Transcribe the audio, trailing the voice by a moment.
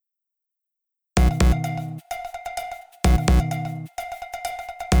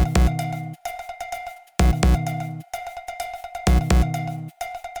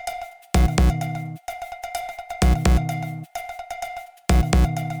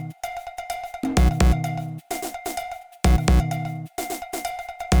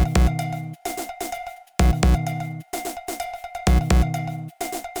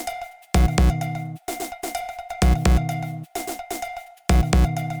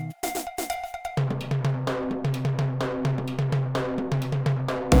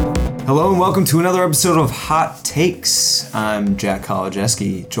Hello and welcome to another episode of Hot Takes. I'm Jack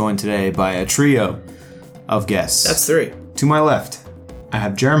Kolodziejski, joined today by a trio of guests. That's three. To my left, I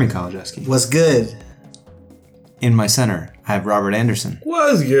have Jeremy Kolodziejski. What's good? In my center, I have Robert Anderson.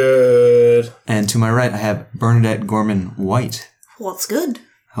 Was good. And to my right, I have Bernadette Gorman White. What's good?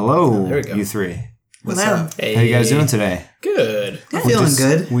 Hello, there we go. you three. What's Hello. up? Hey. How you guys doing today? Good. Feeling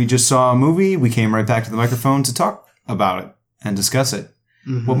good. We just saw a movie. We came right back to the microphone to talk about it and discuss it.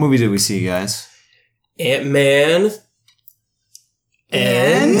 Mm-hmm. What movie did we see, guys? Ant-Man.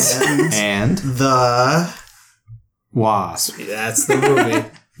 And And The Wasp. that's the movie.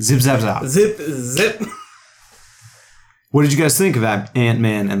 Zip, zap, zap. Zip. What did you guys think of that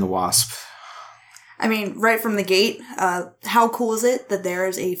Ant-Man and the Wasp? I mean, right from the gate, how cool is it that there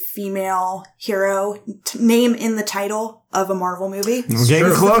is a female hero name in the title of a Marvel movie? We're getting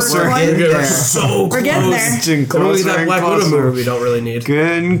Sure. closer. We're getting We're there. so close. We're getting there. Getting Clearly closer that and Black Widow closer. movie we don't really need.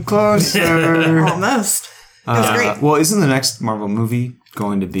 Getting closer. Almost. It was great. Well, isn't the next Marvel movie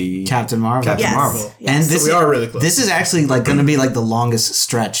going to be Captain Marvel. Captain Yes. Marvel? Yes. And this So we are really close. This is actually like going to be like the longest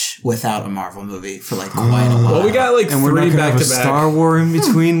stretch without a Marvel movie for like quite a while. Well, we got like And we're not three going to have a back-to-back. Star War in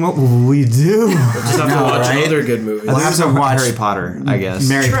between. What will we do? Just have to know, watch right? other good movies. We'll have to watch Harry Potter, I guess.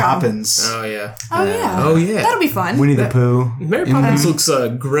 Mary True. Poppins. Oh, yeah. Oh, yeah. Oh, yeah. That'll be fun. Winnie the Pooh. Mary Poppins looks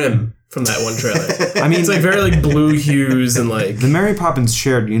grim from that one trailer. I mean, It's like very like blue hues and like... the Mary Poppins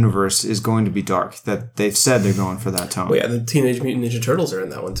shared universe is going to be dark. That they've said they're going for that tone. Oh, yeah, the Teenage Mutant Ninja Turtles are in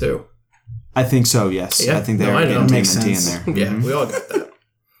that one, too. I think so. Yes, Yeah. I think they No, are I know. getting Makes TMNT sense. in there. Yeah, we all got that.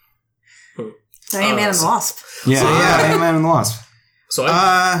 So Ant-Man and the Wasp. Yeah, yeah, Ant-Man and the Wasp. So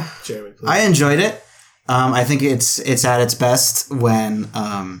Jeremy, please. I enjoyed it. I think it's at its best when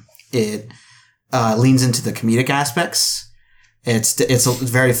it leans into the comedic aspects. It's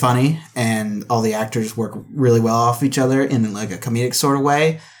very funny, and all the actors work really well off each other in like a comedic sort of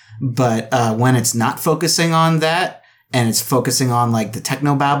way. But when it's not focusing on that, and it's focusing on like the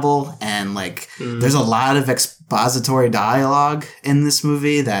technobabble, and like there's a lot of expository dialogue in this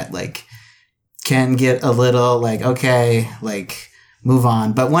movie that like can get a little like, okay, like move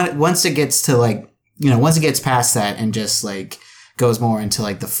on. But once it gets to like, once it gets past that and just like goes more into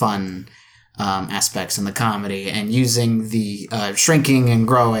like the fun aspects and the comedy and using the shrinking and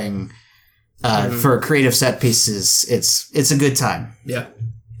growing for creative set pieces, it's a good time. Yeah.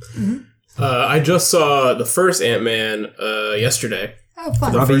 I just saw the first Ant-Man yesterday. Oh,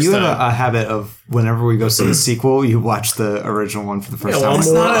 fun. Robbie, first you have time. a habit of whenever we go see the sequel, you watch the original one for the first Yeah, well,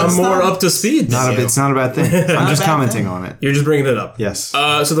 time. I'm more up to speed. than you. It's not a bad thing. I'm just commenting on it. You're just bringing it up. Yes.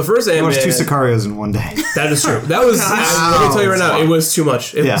 So the first I Ant-Man... watched 2 Sicarios in one day. That is true. That was... let me tell you right now, it was too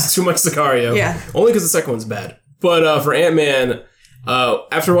much. It was too much Sicario. Yeah. Only because the second one's bad. But for Ant-Man,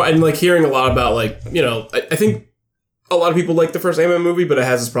 after a while, and like hearing a lot about like, I think a lot of people like the first Ant-Man movie, but it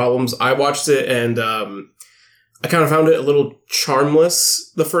has its problems. I watched it and I kind of found it a little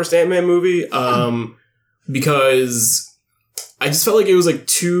charmless, the first Ant-Man movie, because I just felt like it was like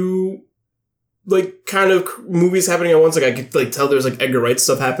two like kind of movies happening at once. Like I could like tell there's like Edgar Wright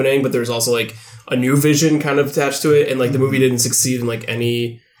stuff happening, but there's also like a new vision kind of attached to it, and like the movie didn't succeed in like in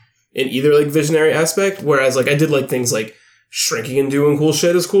either like visionary aspect. Whereas like I did like things like shrinking and doing cool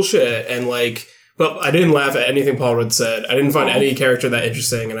shit is cool shit, and like, but I didn't laugh at anything Paul Rudd said. I didn't find any character that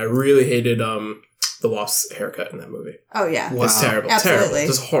interesting, and I really hated the Wasp's haircut in that movie. Oh, yeah. It's terrible. Absolutely. Terrible.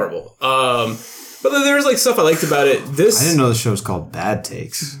 Just horrible. But then there was like stuff I liked about it. I didn't know the show was called Bad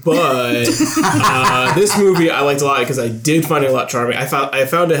Takes. But this movie I liked a lot because I did find it a lot charming. I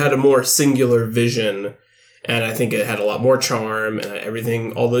found it had a more singular vision, and I think it had a lot more charm, and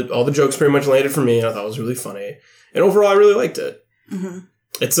everything. All the jokes pretty much landed for me, and I thought it was really funny. And overall, I really liked it. Mm-hmm.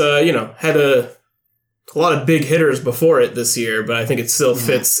 It's had a lot of big hitters before it this year, but I think it still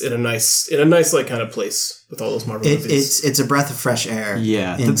fits in a nice like kind of place with all those Marvel movies. It's a breath of fresh air.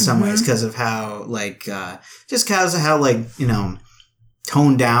 Yeah. in some ways because of how like just because of how like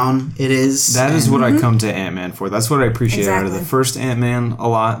toned down it is. That is what I come to Ant-Man for. That's what I appreciate out of the Exactly. first Ant-Man a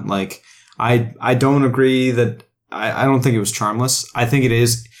lot. Like, I don't agree that... I don't think it was charmless. I think it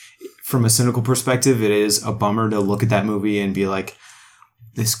is, from a cynical perspective, it is a bummer to look at that movie and be like,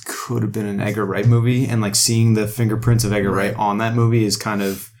 this could have been an Edgar Wright movie. And like seeing the fingerprints of Edgar Wright on that movie is kind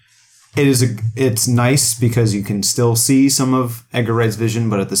of... It's nice because you can still see some of Edgar Wright's vision,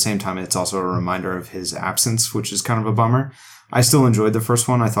 but at the same time, it's also a reminder of his absence, which is kind of a bummer. I still enjoyed the first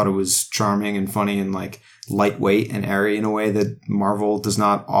one. I thought it was charming and funny and like lightweight and airy in a way that Marvel does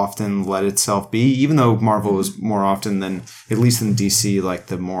not often let itself be, even though Marvel is more often than, at least in DC, like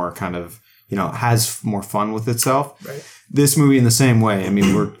the more kind of, has more fun with itself. Right. This movie in the same way. I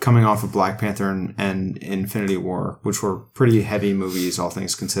mean, we're coming off of Black Panther and Infinity War, which were pretty heavy movies, all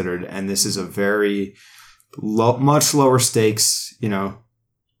things considered. And this is a very much lower stakes,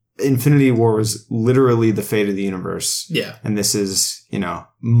 Infinity War was literally the fate of the universe. Yeah. And this is,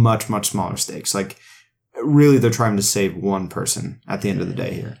 much, much smaller stakes. Like, really, they're trying to save one person at the end of the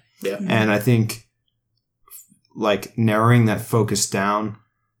day here. Yeah. And I think, like, narrowing that focus down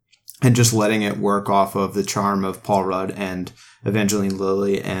and just letting it work off of the charm of Paul Rudd and Evangeline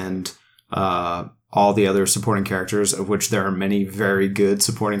Lilly and all the other supporting characters, of which there are many very good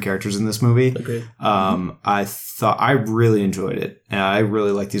supporting characters in this movie. Agreed. I really enjoyed it. And I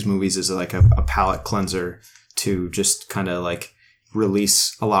really like these movies as like a palate cleanser to just kind of like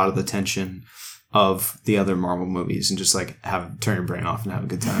release a lot of the tension of the other Marvel movies and just like turn your brain off and have a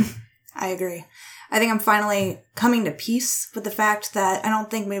good time. I agree. I think I'm finally coming to peace with the fact that I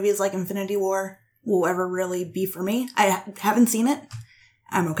don't think movies like Infinity War will ever really be for me. I haven't seen it.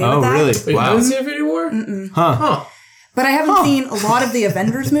 I'm okay with that. Oh, really? Wait, Wow. you haven't seen Infinity War? Mm-mm. Huh. But I haven't seen a lot of the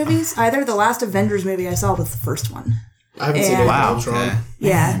Avengers movies either. The last Avengers movie I saw was the first one. I haven't seen And- it. Wow. Ultron. Okay.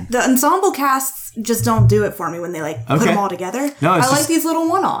 Yeah. The ensemble casts just don't do it for me when they put Okay. them all together. No, it's I like just these little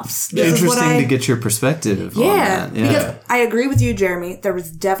one-offs. This is what Interesting I to get your perspective on Yeah, that. because I agree with you, Jeremy. There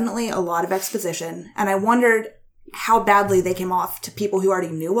was definitely a lot of exposition, and I wondered how badly they came off to people who already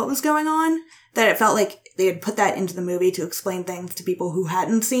knew what was going on. That it felt like they had put that into the movie to explain things to people who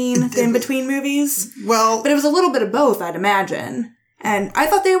hadn't seen the in-between movies. Well, But it was a little bit of both, I'd imagine. And I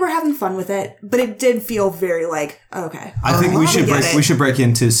thought they were having fun with it, but it did feel very like, okay. I think we should get it. break. We should break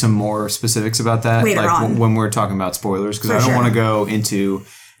into some more specifics about that, Later like on. when we're talking about spoilers, because For I don't sure. want to go into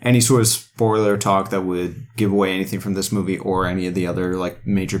any sort of spoiler talk that would give away anything from this movie or any of the other like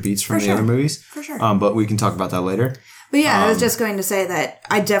major beats from For the sure. other movies. For sure. But we can talk about that later. But yeah, I was just going to say that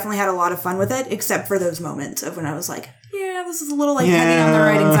I definitely had a lot of fun with it, except for those moments of when I was like, yeah, this is a little like heavy on the Yeah.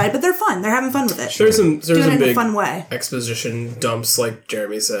 writing side, but they're fun. They're having fun with it. There's Doing some it in a big fun way. exposition dumps, like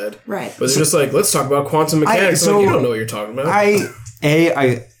Jeremy said. Right. But they're just like, let's talk about quantum mechanics. so- like, you don't know what you're talking about.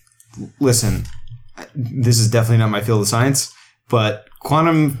 I listen. This is definitely not my field of science, but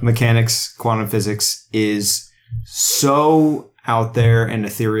quantum mechanics, quantum physics is so out there and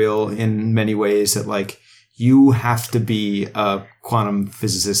ethereal in many ways that like you have to be a quantum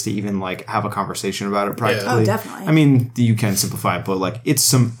physicist to even like have a conversation about it practically. Oh, definitely. I mean, you can simplify it, but like it's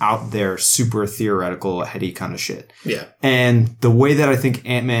some out there, super theoretical, heady kind of shit. Yeah. And the way that I think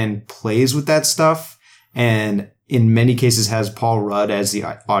Ant-Man plays with that stuff, and in many cases has Paul Rudd as the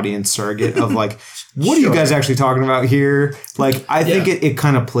audience surrogate of like, what are you guys actually talking about here? Like, I think it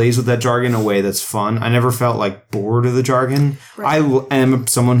kind of plays with that jargon in a way that's fun. I never felt like bored of the jargon. Right. I am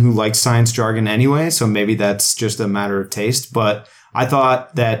someone who likes science jargon anyway, so maybe that's just a matter of taste. But I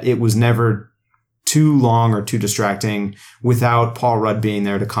thought that it was never too long or too distracting without Paul Rudd being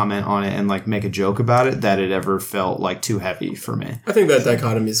there to comment on it and like make a joke about it, that it ever felt like too heavy for me. I think that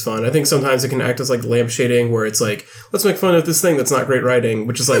dichotomy is fun. I think sometimes it can act as like lampshading, where it's like, let's make fun of this thing that's not great writing,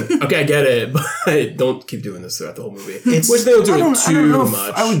 which is like, okay, I get it, but don't keep doing this throughout the whole movie. Which they don't do it I don't know too if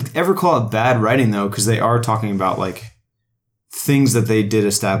much. I would ever call it bad writing though, because they are talking about like things that they did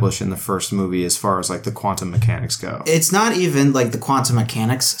establish in the first movie as far as like the quantum mechanics go. it's not even like the quantum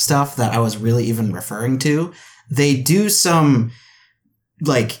mechanics stuff that I was really even referring to. They do some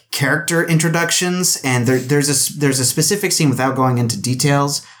like character introductions, and there's a specific scene, without going into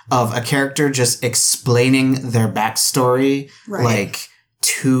details, of a character just explaining their backstory, Right. like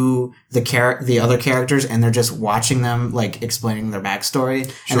to the other characters, and they're just watching them like explaining their backstory,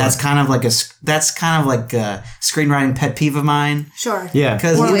 and that's kind of like a screenwriting pet peeve of mine. Sure. Yeah,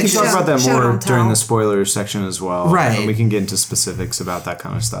 'Cause we Or can like talk show- about that show more don't during tell. the spoilers section as well. Right. And we can get into specifics about that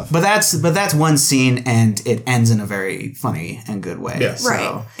kind of stuff. But that's one scene, and it ends in a very funny and good way. Yeah. So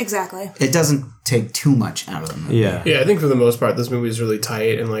Right. Exactly. it doesn't take too much out of the movie. yeah. Yeah, I think for the most part, this movie is really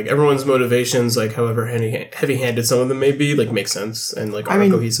tight, and like everyone's motivations, like however heavy-handed some of them may be, like make sense and like are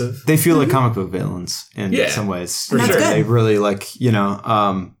cohesive. They feel like comic book villains in Yeah, some ways. for sure. They really like,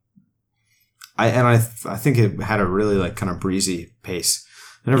 I think it had a really like kind of breezy pace.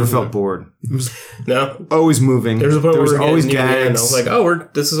 I never felt bored. It was No, always moving. there's a point there where was we're always getting near the end. I gags. was like, oh,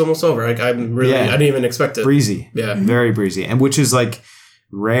 this is almost over. Like I'm really, Yeah. I didn't even expect it. breezy. Yeah. Very breezy. And which is like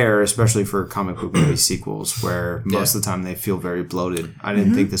rare, especially for comic book movie sequels, where most of the time they feel very bloated. I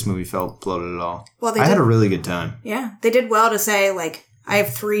didn't think this movie felt bloated at all. Well, they I had did- a really good time. Yeah. They did well to say, like, I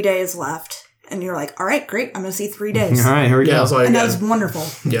have 3 days left. And you're like, all right, great. I'm going to see 3 days. All right, here we Yeah, I go. was like, And that was wonderful.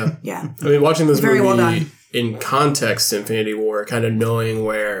 yeah. Yeah. I mean, watching this Very movie well done. in context, Infinity War, kind of knowing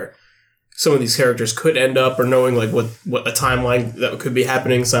where some of these characters could end up, or knowing like what a timeline that could be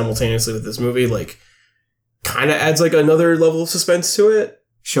happening simultaneously with this movie, like kind of adds like another level of suspense to it.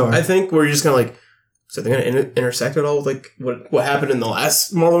 Sure. I think where you're just kind of like, so they're going to intersect at all with like what happened in the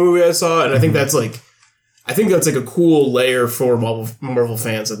last Marvel movie I saw, and I think that's like a cool layer for Marvel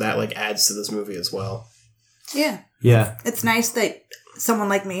fans that like adds to this movie as well. Yeah. Yeah. It's nice that someone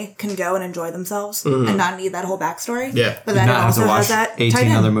like me can go and enjoy themselves and not need that whole backstory. Yeah. But then it Not have to also watch has that 18 tied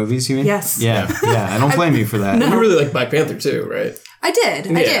in. other movies, you mean? Yes. Yeah. I don't blame you for that. You really like Black Panther too, right? I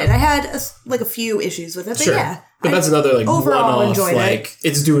did. I had a few issues with it, but Sure. yeah. But that's another like overall one-off, enjoyed like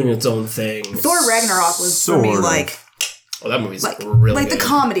it's doing its own thing. Thor Ragnarok was for me Sort of. like That movie's really like good. the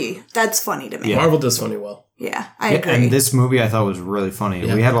comedy. That's funny to me. Yeah. Marvel does funny well. Yeah, I agree. And this movie I thought was really funny.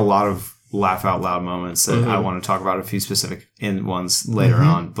 Yeah. We had a lot of laugh out loud moments that I want to talk about, a few specific ones later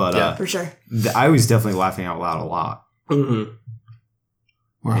on. But for sure. I was definitely laughing out loud a lot. Mm-hmm.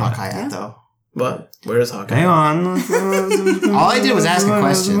 Where Hawkeye at, though? What? Where is Hawkeye? Hang on. All I did was ask a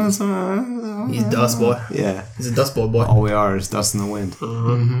question. He's Dust Boy. Yeah. He's a Dust Boy. All we are is dust in the wind.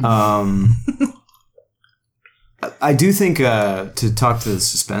 Mm-hmm. I do think to talk to the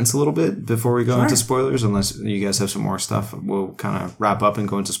suspense a little bit before we go into spoilers, unless you guys have some more stuff, we'll kind of wrap up and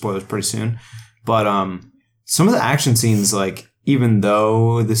go into spoilers pretty soon. But some of the action scenes, like even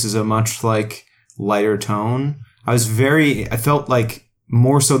though this is a much like lighter tone, I felt like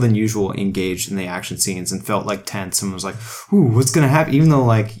more so than usual engaged in the action scenes and felt like tense and was like, ooh, what's gonna happen? Even though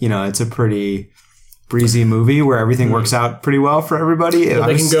like, you know, it's a pretty breezy movie where everything works out pretty well for everybody. I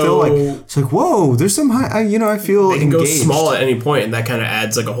was still like, it's like, whoa, there's some high, I feel they can engaged. go small at any point, and that kind of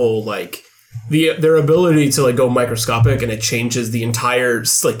adds like a whole like their ability to like go microscopic, and it changes the entire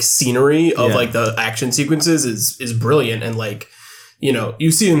like scenery of like the action sequences is brilliant. And like, you know,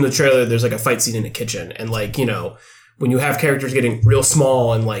 you see in the trailer there's like a fight scene in a kitchen, and like, you know, when you have characters getting real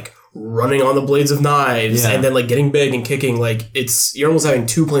small and like running on the blades of knives and then like getting big and kicking, like you're almost having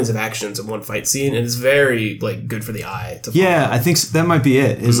two planes of actions in one fight scene, and it's very like good for the eye to follow. I think that might be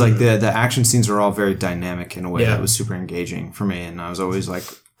it. Is like the action scenes are all very dynamic in a way that was super engaging for me, and I was always like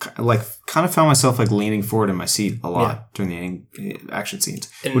kind of found myself like leaning forward in my seat a lot during the action scenes,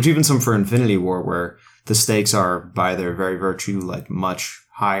 which even some for Infinity War, where the stakes are by their very virtue like much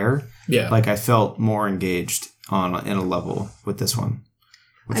higher. Yeah, like I felt more engaged in a level with this one,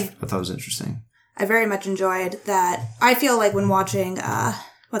 which I thought was interesting. I very much enjoyed that. I feel like when watching,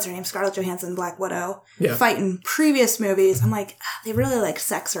 what's her name, Scarlett Johansson, Black Widow, fight in previous movies, I'm like, they really like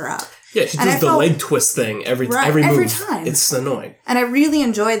sex her up. Yeah, she does the leg twist thing every move. Every time. It's annoying. And I really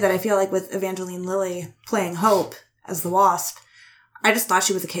enjoyed that. I feel like with Evangeline Lilly playing Hope as the Wasp, I just thought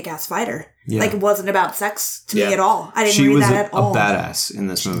she was a kick-ass fighter. Yeah. Like, it wasn't about sex to me at all. I didn't read that at all. She was a badass in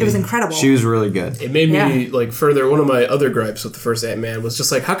this movie. It was incredible. She was really good. It made me, like, further... One of my other gripes with the first Ant-Man was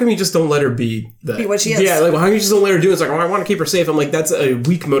just like, how come you just don't let her be what she is? Yeah, like, how come you just don't let her do it? It's like, oh, I want to keep her safe. I'm like, that's a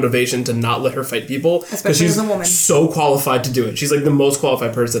weak motivation to not let her fight people. Especially as a woman. So qualified to do it. She's, like, the most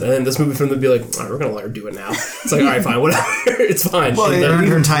qualified person. And then this movie from them to be like, all right, we're going to let her do it now. It's like, all right, fine, whatever. It's fine. Well, she earned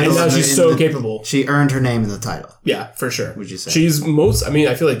her title. And now she's so capable. She earned her name in the title. Yeah, for sure. Would you say? She's most... I mean,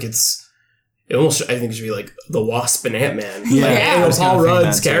 I feel like it almost, I think it should be like the Wasp and Ant-Man. Yeah. Paul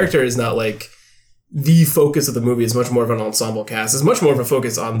Rudd's character is not like the focus of the movie. It's much more of an ensemble cast. It's much more of a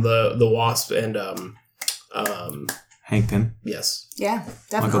focus on the Wasp and Hank Pym. Yes. Yeah,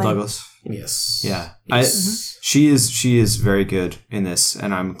 definitely. Michael Douglas. Yes. Yeah. Yes. She is very good in this,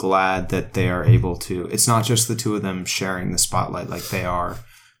 and I'm glad that they are able to. It's not just the two of them sharing the spotlight. Like, they are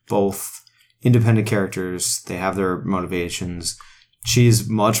both independent characters. They have their motivations. She's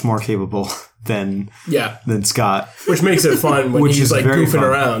much more capable than Scott, which makes it fun when he's like goofing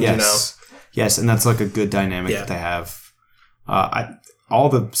around. Yes. You know. Yes, and that's like a good dynamic that they have. All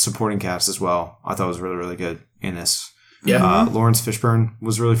the supporting cast as well, I thought was really, really good in this. Yeah, Lawrence Fishburne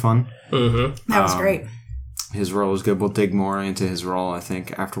was really fun. Mm-hmm. That was great. His role was good. We'll dig more into his role, I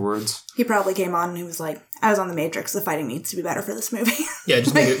think, afterwards. He probably came on and he was like, I was on The Matrix. The fighting needs to be better for this movie. Yeah,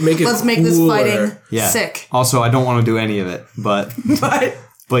 just make it Let's make this fighting sick. Also, I don't want to do any of it, but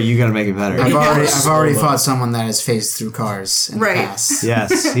you got to make it better. I've already fought someone that has phased through cars in the past.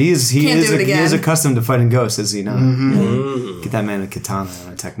 Yes, he is accustomed to fighting ghosts, is he not? Mm-hmm. Yeah. Get that man a katana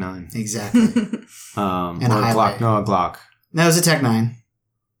and a Tech 9. Exactly. And a Glock. No, a Glock. No, it was a Tech 9.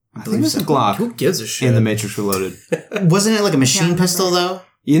 I think it was a Glock. Who gives a shit? In The Matrix Reloaded. Wasn't it like a machine pistol, though?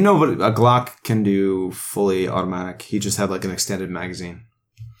 You know, but a Glock can do fully automatic. He just had like an extended magazine.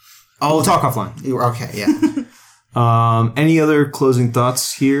 Oh, we'll talk offline. Okay, yeah. Any other closing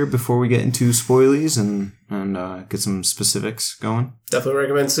thoughts here before we get into spoilies and get some specifics going? Definitely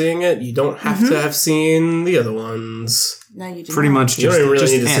recommend seeing it. You don't have to have seen the other ones. No, you do Pretty not. much You just, don't even really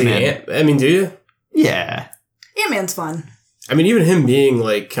just need to see Ant-Man. I mean, do you? Yeah. Ant-Man's fun. I mean, even him being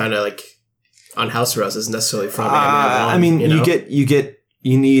like kind of like on house arrest isn't necessarily from Ant-Man 1, I mean, you know?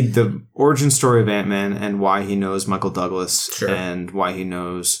 you need the origin story of Ant-Man and why he knows Michael Douglas Sure. and why he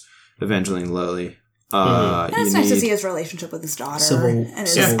knows Evangeline Lilly. And it's you nice to need- see his relationship with his daughter. Civil- and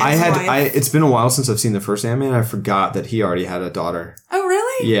his Yeah. ex-wife. It's been a while since I've seen the first Ant-Man. I forgot that he already had a daughter. Oh,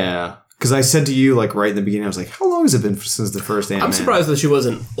 really? Yeah. Because I said to you, like, right in the beginning, I was like, how long has it been since the first Ant-Man? I'm surprised that she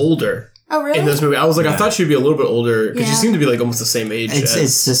wasn't older Oh, really? in this movie. I was like, I Yeah. thought she'd be a little bit older because she Yeah. seemed to be like almost the same age.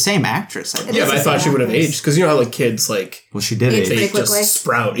 It's the same actress. I It think. yeah, is but I the thought she same would have actress. aged because you know how like kids like Well, she did Age age. pretty they quickly. just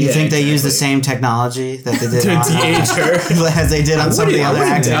sprout. You Yeah, think they use the exactly. same technology that they did To on, de-age her. as they did on some of the I other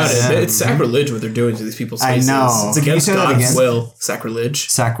wouldn't actors? doubt it. Yeah. It's sacrilege what they're doing to these people's I faces. know. It's Can you against say that God's again? will. Sacrilege.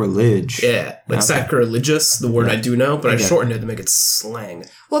 Sacrilege. Yeah, like Okay. sacrilegious, the word I do know, but I Okay. shortened it to make it slang.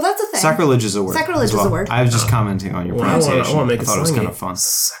 Well, that's the thing. Sacrilege is a word. Sacrilege as is a well. word. I was just commenting on your Well, I pronunciation. want to make I it thought it was slangy. kind of fun.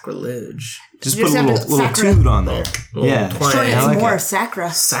 Sacrilege. Just You put a just have little to sacra- toot on there. Little Yeah. twang. Shorten it I to like more. it.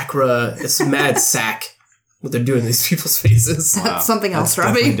 Sacra. Sacra. It's mad sack. What they're doing to these people's faces. Wow. That's something else, That's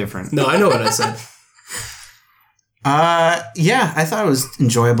definitely Robbie. different. No, I know what I said. Yeah, I thought it was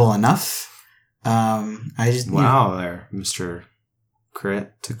enjoyable enough. I just Wow, there, Mr.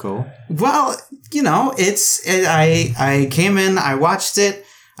 Critical. Well, I came in, I watched it,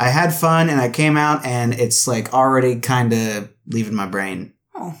 I had fun, and I came out, and it's like already kind of leaving my brain.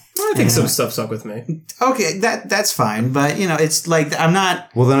 Oh. I think Yeah. some stuff stuck with me. Okay, that's fine, but it's like I'm not.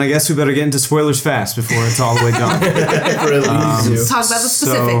 Well, then I guess we better get into spoilers fast before it's all the way done. Really easy. Talk about the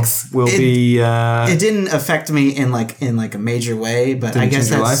specifics. So we'll It- be. It didn't affect me in like a major way, but I Didn't guess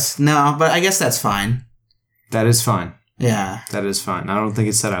change your that's no, but I guess that's fine. That is fine. Yeah, That is fine. I don't think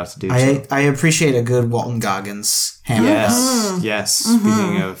it's set out to do I so. appreciate a good Walton Goggins hammer. Yes, yes.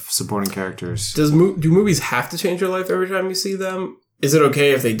 Speaking of supporting characters, Do movies have to change your life every time you see them? Is it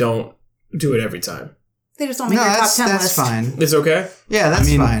okay if they don't do it every time? They just don't make No, your top that's 10 that's list. fine. It's okay? Yeah, that's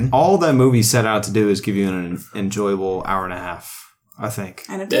I mean, fine. all that movie set out to do is give you an enjoyable hour and a half. I think.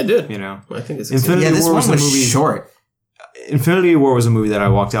 And it Yeah, it did. did. You know, I think it's Infinity Yeah, this War one was a was movie. short. Infinity War was a movie that I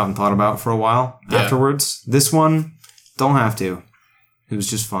walked out and thought about for a while Yeah. afterwards. This one, don't have to. It was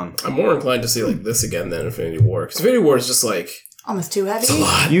just fun. I'm more inclined to see like this again than Infinity War. Because Infinity War is just like Almost too heavy. it's a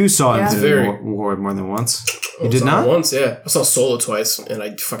lot. You saw Yeah. Infinity Very- War more than once. I You did saw it not? once, yeah. I saw Solo twice, and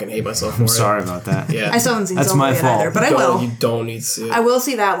I fucking hate myself for I'm it. sorry about that. Yeah, I still haven't seen That's Solo my yet fault. either, but I Don't- will. You don't need to see it. I will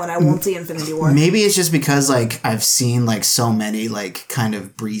see that one. I won't see Infinity War. Maybe it's just because like I've seen like so many like kind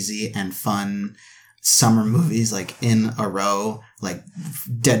of breezy and fun summer movies like in a row, like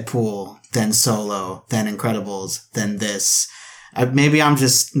Deadpool, then Solo, then Incredibles, then this. Maybe I'm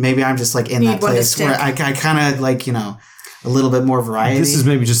just like in Need that one to place where stick. I kind of like a little bit more variety. This is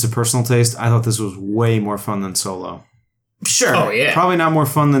maybe just a personal taste. I thought this was way more fun than Solo. sure. oh yeah. Probably not more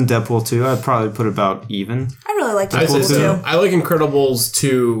fun than Deadpool 2. I'd probably put about even. I really like I'd say Deadpool so. too. I like Incredibles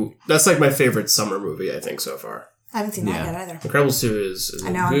 2. That's like my favorite summer movie, I think, so far. I haven't seen Yeah. that yet either. Incredibles 2 is I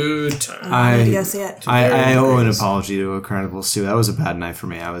a know. good time. I need to I go see it. I owe an Very apology to Incredibles 2. That was a bad night for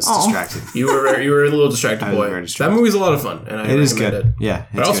me. I was Aw. distracted. You were a little distracted I was boy. very distracted. That movie's a lot of fun, and I It is recommend good. it. Yeah.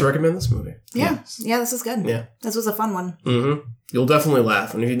 But I it's also good. recommend this movie. Yeah. Yeah, this is good. Yeah. This was a fun one. Mm-hmm. You'll definitely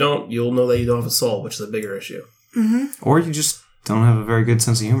laugh, and if you don't, you'll know that you don't have a soul, which is a bigger issue. Or you just don't have a very good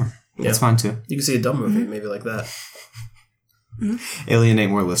sense of humor. That's fine too. You can see a dumb movie, maybe like that. Alienate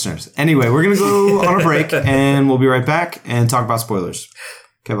more listeners. Anyway, we're going to go on a break and we'll be right back and talk about spoilers.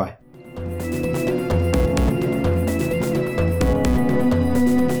 Okay, bye.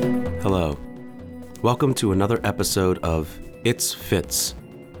 Hello. Welcome to another episode of It's Fitz,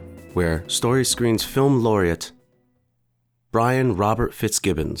 where Story Screen's film laureate Brian Robert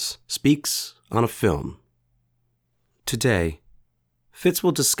Fitzgibbons speaks on a film. Today, Fitz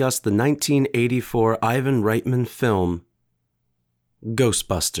will discuss the 1984 Ivan Reitman film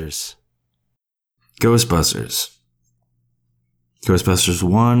Ghostbusters. Ghostbusters. Ghostbusters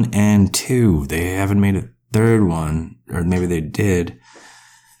 1 and 2. They haven't made a third one, or maybe they did.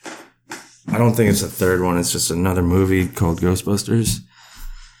 I don't think it's a third one. It's just another movie called Ghostbusters.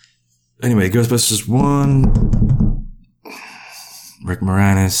 Anyway, Ghostbusters 1, Rick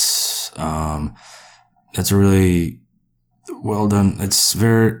Moranis. That's a really well done. It's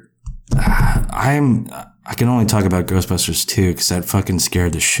very. I can only talk about Ghostbusters 2 because that fucking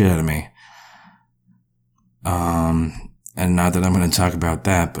scared the shit out of me. And not that I'm going to talk about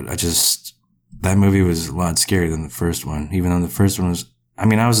that, but that movie was a lot scarier than the first one. Even though the first one was, I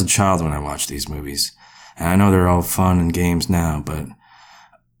mean, I was a child when I watched these movies. And I know they're all fun and games now, but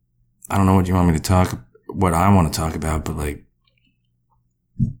I don't know what I want to talk about, but like,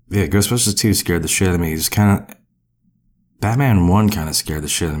 yeah, Ghostbusters 2 scared the shit out of me. Batman 1 kind of scared the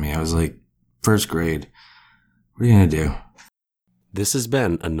shit out of me. I was like, first grade. What are you going to do? This has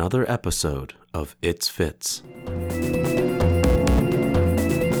been another episode of It's Fits.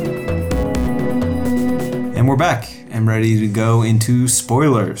 And we're back and ready to go into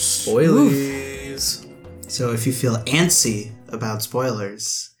spoilers. Spoilies. So if you feel antsy about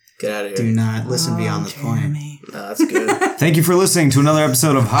spoilers, Get out of here. do not listen beyond this point. Jeremy. Nah, that's good. Thank you for listening to another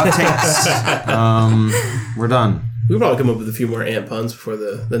episode of Hot Takes. We're done. We could probably come up with a few more ant puns before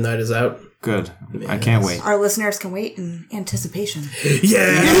the night is out. Good. I can't wait. Our listeners can wait in anticipation.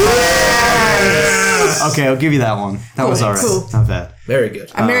 Yeah! Okay, I'll give you that one. That was all right. Cool. Not bad. Very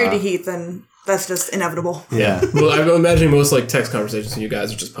good. I'm married to Heath, and that's just inevitable. Yeah. Well, I'm imagining most like text conversations with you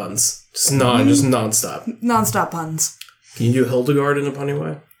guys are just puns. Just nonstop. Non-stop puns. Can you do Hildegard in a punny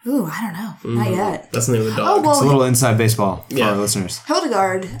way? Ooh, I don't know. Not yet. That's the name of the dog. Oh, well, It's a little inside baseball for Yeah. our listeners.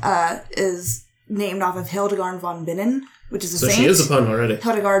 Hildegard is named off of Hildegard von Bingen, which is a so saint. she is a pun already.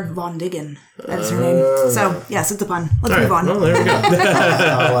 Hildegard von Diggen. That is her name. So, yes, it's a pun. Let's All move right. on. Well, there we go.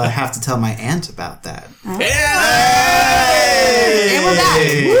 I'll have to tell my aunt about that. And we're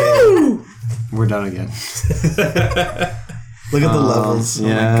back. Woo! We're done again. Look at the levels. Oh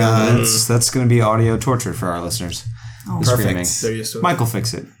Yeah, my god. that's going to be audio torture for our listeners. The screaming. They're used to it. Mike will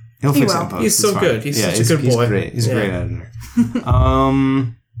fix it. He'll fix it in will. post. He's so It's fine. good. He's such a good boy. He's great. He's a great Yeah. editor.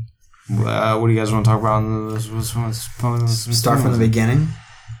 What do you guys want to talk about? Start from the beginning.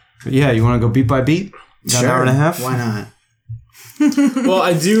 Yeah, you want to go beat by beat? Got an hour and a half? Why not? Well,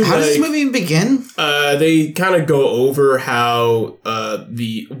 I do How does this like. movie begin? They kind of go over how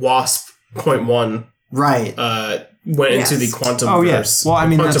the Wasp Point One Right. went Yes. into the quantum. Oh, verse. yes. Well, I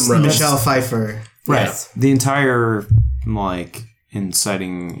mean, quantum that's- realm. Michelle Pfeiffer. Right. Yeah. The entire, like,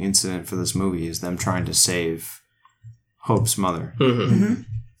 inciting incident for this movie is them trying to save Hope's mother. Mhm.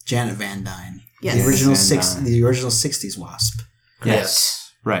 Janet Van Dyne. Yes. The original Van Dyne. the original 60s Wasp.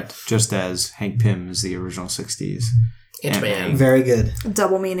 Yes. Right. Just as Hank Pym is the original 60s. Ant-Man. Very good.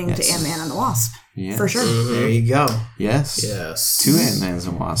 Double meaning Yes. to Ant-Man and the Wasp. Yes. For sure. There you go. Yes. Yes. 2 Ant-Mans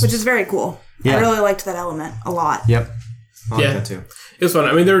and Wasps. Which is very cool. Yeah. I really liked that element a lot. Yep. I like Yeah. that too. It was fun.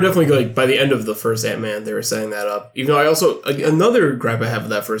 I mean, they were definitely like by the end of the first Ant-Man, they were setting that up. Even though I also another gripe I have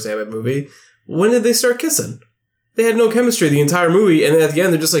with that first Ant-Man movie. When did they start kissing? They had no chemistry the entire movie, and then at the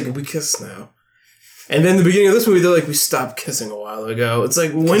end they're just like, "We kiss now." And then the beginning of this movie, they're like, "We stopped kissing a while ago." It's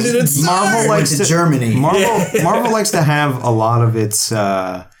like, when did it start? Marvel Went likes to to Germany. Marvel likes to have a lot of its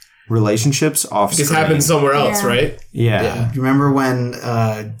relationships off It's screen. happened somewhere else, Yeah. right? Yeah. You remember when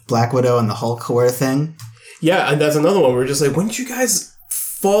Black Widow and the Hulk were a thing? Yeah, and that's another one. We're just like, when did you guys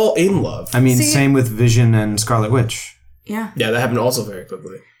fall in love? I mean, See- same with Vision and Scarlet Witch Yeah. Yeah, that happened also very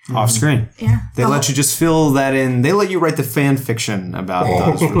quickly. off screen. Yeah. They let you just fill that in. They let you write the fan fiction about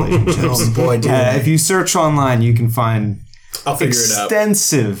those relationships. Oh boy, dude. If you search online, you can find I'll figure it out.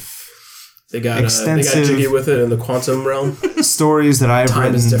 extensive They got extensive- jiggy with it in the quantum realm. stories that I've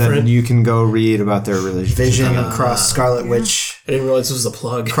Time is written that different. you can go read about their relationship. Vision cross Scarlet Witch, I didn't realize this was a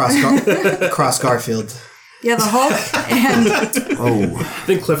plug. cross Garfield. Yeah, the Hulk and Oh, I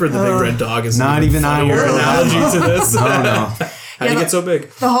think Clifford the Big Red Dog is Not even I funnier will allow analogy to this. no, no. How do you get so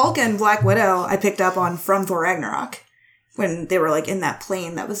big? the Hulk and Black Widow I picked up on from Thor Ragnarok when they were like in that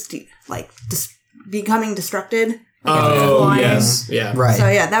plane that was becoming destructed. Oh, flying. yes. Yeah. Right. So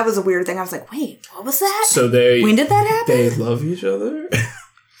yeah, that was a weird thing. I was like, wait, what was that? So they when did that happen? they love each other.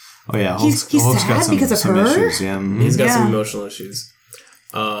 Oh yeah, He's Hulk's sad because of some her? issues. Yeah. Mhm. He's got some Yeah. emotional issues.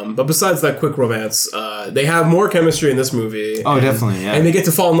 But besides that quick romance, they have more chemistry in this movie. Oh, definitely. Yeah. And they get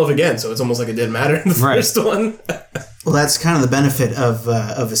to fall in love again, so it's almost like it didn't matter in the Right. first one. Well, that's kind of the benefit of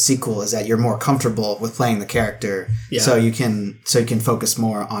a sequel is that you're more comfortable with playing the character, Yeah. so you can focus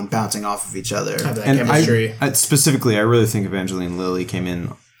more on bouncing off of each other. Have that and chemistry. I specifically, I really think Evangeline Lilly came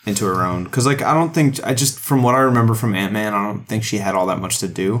into her own because, like, I don't think from what I remember from Ant-Man, I don't think she had all that much to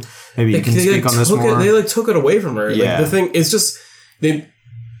do. Maybe you can speak on this took more. They took it away from her. Yeah. Like, the thing is just they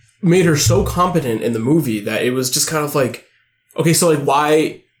made her so competent in the movie that it was just kind of like, okay, so like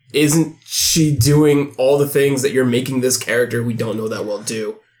why isn't she doing all the things that you're making this character we don't know that well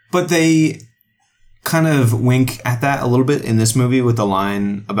do? But they kind of wink at that a little bit in this movie with the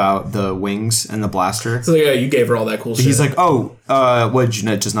line about the wings and the blaster. So yeah, you gave her all that cool shit. He's like, "Oh, what, did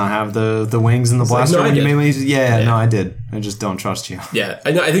you just not have the wings and the like, blaster "No, I when you did." made me?" Yeah, no, I did. I just don't trust you. yeah,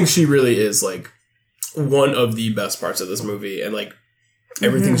 I know. I think she really is like one of the best parts of this movie, and like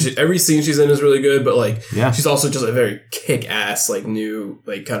Everything, every scene she's in is really good, but like, Yeah. she's also just a very kick-ass, like new,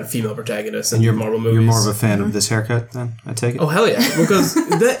 like kind of female protagonist in You're Marvel movies. You're more of a fan of this haircut, then I take it. Oh hell yeah! Because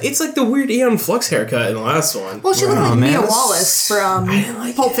it's like the weird Aeon Flux haircut in the last one. Well, she looked Wow, like man, Mia that's- Wallace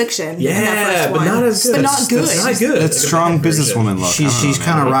from Pulp Fiction. in that yeah, first but one. not as good. But not good. Not good. That's Like a strong bad version. businesswoman look. She's I kind don't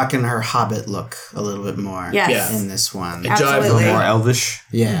of know, man. rocking her Hobbit look a little bit more. Yes. Yeah. In this one. Jive Absolutely. with more her. elvish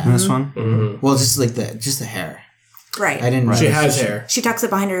Yeah. in this one. Mm-hmm. Well, just like the hair. Right. I didn't. She notice has that hair. She tucks it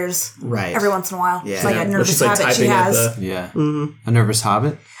behind her ears Right. every once in a while. Yeah. It's like Yeah. a Where nervous she's like habit she typing at has. the. Yeah, a nervous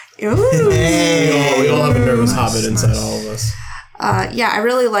hobbit. Ooh. We all have a nervous hobbit inside all of us. Yeah, I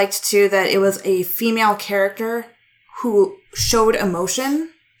really liked too that it was a female character who showed emotion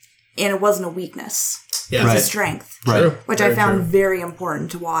and it wasn't a weakness. Yeah, It was Right. a strength, Right. which Very I found true. very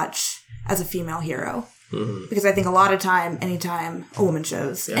important to watch as a female hero. Because I think a lot of time, anytime a woman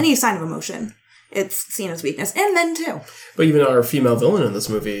shows any sign of emotion, it's seen as weakness. And men too. But even our female villain in this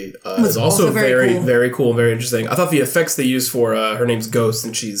movie Was is also also very very, cool. very cool and very interesting. I thought the effects they used for her name's Ghost,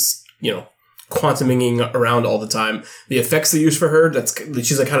 and she's quantuming around all the time. The effects they used for her,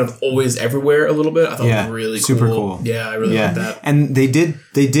 she's like kind of always everywhere a little bit. I thought Yeah, was really super cool. Yeah, I really like that. And they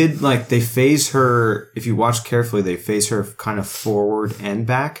did like they phase her. If you watch carefully, they phase her kind of forward and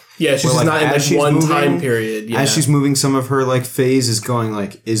back. Yeah, she's Where, like, not in as like she's one moving- time period. Yeah. As she's moving, some of her like phase is going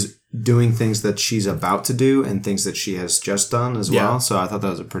like is doing things that she's about to do and things that she has just done as Yeah. well. So I thought that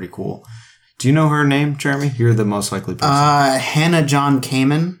was a pretty cool. Do you know her name, Jeremy? You're the most likely person. Hannah John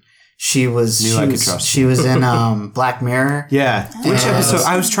Kamen. She was. Knew I could trust She was in Black Mirror. yeah. Which episode?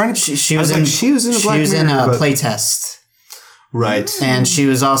 I was trying to. She I was was in. like, she was in a Black She was in Mirror, a but- Playtest, Right. and she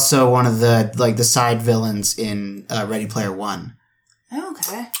was also one of the side villains in Ready Player One.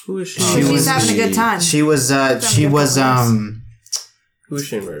 Okay. Who is she? So She she's was- having a good time. She was. She good was. companies. Who is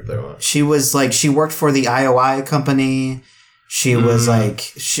she in Ready Player One? She was like she worked for the IOI company. She was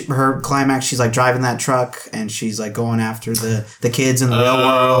like her climax. She's like driving that truck and she's like going after the kids in the real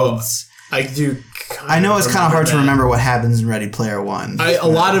world. I do. I know it's kind of hard to that. remember what happens in Ready Player One. A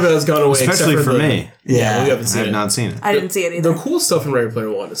lot of it has gone away, Especially except for the, me. Yeah, we haven't I seen have it. not seen it. I didn't see it either. The cool stuff in Ready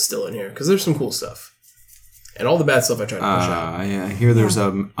Player One is still in here because there's some cool stuff, and all the bad stuff I tried to push out. I hear there's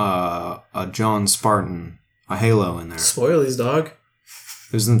a John Spartan, a Halo in there. Spoilies, dog.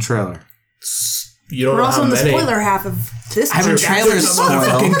 It was in the trailer. You don't We're know also how in the many. spoiler half of this. Haven't podcast. trailers There's another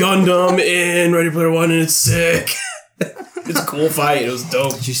spoiled. fucking Gundam in Ready Player One, and it's sick. It's a cool fight. It was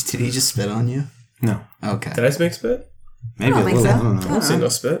dope. Did he just spit on you? No, Okay. Did I make spit? maybe don't a think little. so. I don't know. I don't see no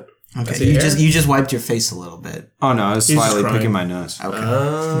spit. I Okay. see You hair. just wiped your face a little bit. Oh no, I was He's just slightly crying. picking my nose. Okay.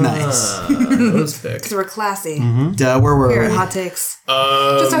 Nice. Those pick. Because we're classy. Duh, where were Here we? at Hot Takes.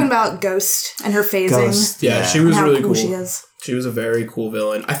 Just talking about Ghost and her phasing. Ghost. Yeah, she was And how really cool cool. she is. She was a very cool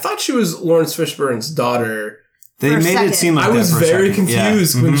villain. I thought she was Lawrence Fishburne's daughter. They For a made second. it seem like I that was for a very second. Yeah.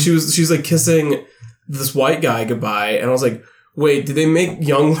 confused when she's like kissing this white guy goodbye, and I was like, "Wait, did they make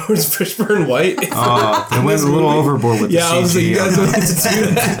young Lawrence Fishburne white?" Oh, they went a little overboard with Yeah, the I was like, CG. you guys don't need to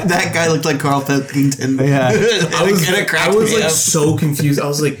do that. That guy looked like Carl Pilkington. Yeah. I was like so confused. I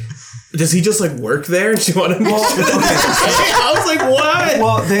was like, does he just like work there? And she wanted me. I was like, what?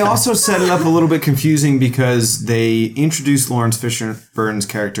 Well, they also set it up a little bit confusing because they introduced Lawrence Fishburne's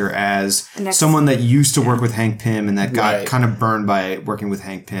character as Next- someone that used to work with Hank Pym and that got Right. kind of burned by working with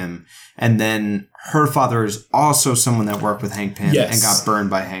Hank Pym. And then her father is also someone that worked with Hank Pym Yes. and got burned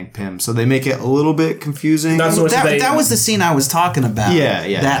by Hank Pym. So they make it a little bit confusing. Not so much that, they- that was the scene I was talking about. Yeah,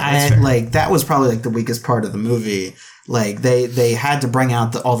 yeah, That that's I fair. like. That was probably like the weakest part of the movie. Like they had to bring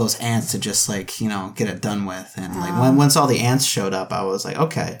out all those ants to just like get it done with. And like once all the ants showed up, I was like,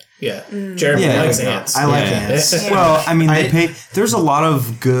 okay, Yeah, Jeremy Yeah, likes yeah. ants. I like Yeah. ants. Well, I mean, there's a lot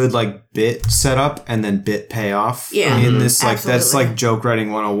of good like bit setup and then bit payoff. Yeah. In this, like that's Absolutely. like joke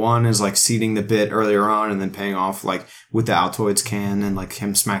writing 101 is like seeding the bit earlier on and then paying off like with the Altoids can and like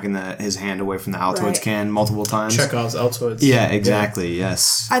him smacking his hand away from the Altoids Right. can multiple times. Chekhov's Altoids. Yeah, exactly.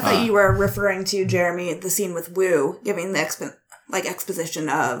 Yes. I thought you were referring to Jeremy, the scene with Wu, giving the exposition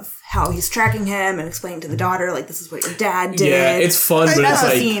of how he's tracking him and explaining to the daughter, like, this is what your dad did. Yeah, it's fun, but That's it's the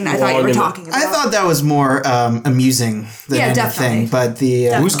like scene I thought you long were and- talking about. I thought that was more amusing than Yeah, anything. definitely. But the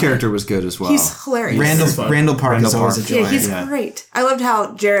Whose character was good as well. he's hilarious. That's fun. Randall Park is Randall always a Park. joy. Yeah, he's Yeah. great. I loved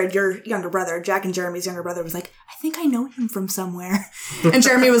how Jared, your younger brother, Jack and Jeremy's younger brother, was like, I think I know him from somewhere. And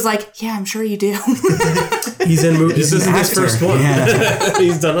Jeremy was like, yeah, I'm sure you do. He's in movies. This isn't his actor. first one. Yeah.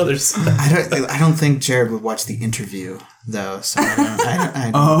 He's done others. I don't think Jared would watch The Interview though. So I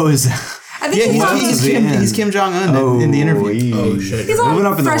don't. Oh, is that? I think Yeah, he's, Well, he's Kim Jong Un in The Interview. Oh shit. he's Moving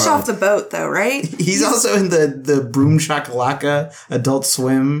all up in the fresh world. off the boat, though, right? He's also in the Broom Shakalaka Adult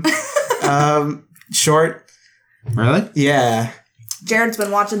Swim short. Really? Yeah. Jared's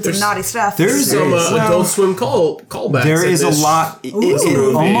been watching some naughty stuff. there's Some Well, Adult Swim callbacks. there in is a this lot. It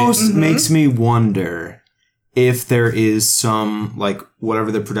movie. almost makes me wonder if there is some, like,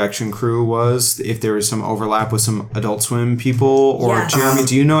 whatever the production crew was, if there was some overlap with some Adult Swim people, or Yes. Jeremy,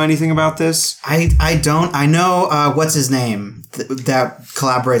 do you know anything about this? I don't. I know what's his name that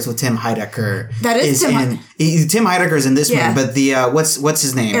collaborates with Tim Heidecker. That is Tim Tim Heidecker is in this Yeah. movie, but the what's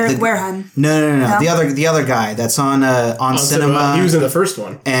his name? Eric The- Wareheim. No. No? The other guy that's on cinema. He was in the first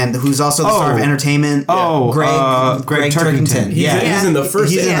one. and who's also the star of Oh. Entertainment. Oh, Greg Turkington. Turkington. He's in the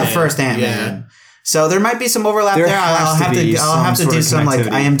first. He's in the Ant-Man. first Ant-Man. Yeah. So there might be some overlap there. has I'll to have be to. I'll have to some do sort some of like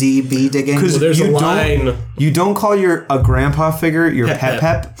connectivity. IMDb digging. Because Well, there's a you line. You don't call a grandpa figure your pep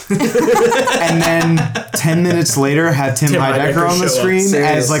pep, and then 10 minutes later have Tim Heidecker on the show up. screen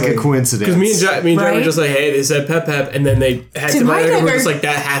as like a Seriously. coincidence. Because me and Jack were Right? just like, hey, they said Pep Pep, and then they had Tim Tim Heidecker. We're Heidecker. just like,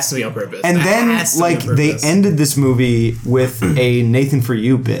 that has to be on purpose. And That then, has to be like, on they purpose. ended this movie with a Nathan For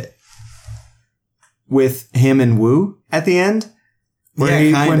You bit with him and Wu at the end. Where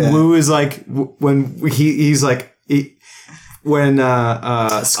Yeah, when kinda. Wu is like, when he's like, when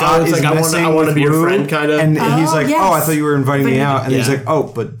Scott it's is like, I wanna- messing I wanna with be your Wu, friend, kinda. and he's Oh, like, yes. oh, I thought you were inviting me Inviting out, and he's Yeah. like, oh,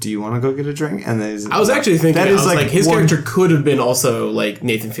 but do you want to go get a drink? And then he's, I was actually thinking, that I is was like, his one- character could have been also like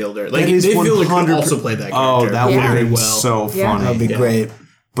Nathan Fielder. Like, that is Nathan Fielder could 100% also play that character. Oh, that would Yeah. have very been well. so Yeah. funny. That'd be Yeah. great.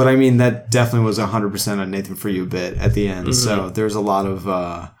 But I mean, that definitely was 100% a Nathan For You bit at the end. Mm-hmm. So there's a lot of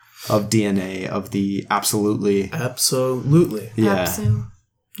DNA of the absolutely, Absolutely. yeah,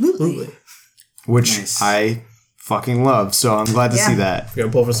 Absolutely. which Nice. I fucking love. So I'm glad to Yeah. see that. If you're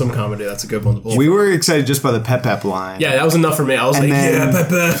gonna pull for some comedy, that's a good one to pull. We were excited just by the pep pep line. yeah, that was enough for me. I was And like, then yeah, Pep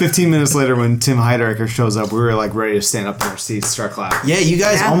Pep. 15 minutes later, when Tim Heidecker shows up, we were like ready to stand up in our seats, start clapping. Yeah, you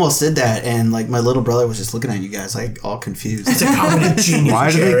guys Yeah. almost did that, and like my little brother was just looking at you guys like all confused. It's a comedy genius.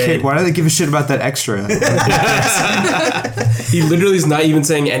 Why do Jared. Why do they give a shit about that extra? He literally is not even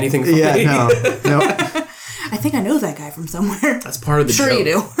saying anything funny. yeah, no. I think I know that guy from somewhere. That's part of the Sure joke. you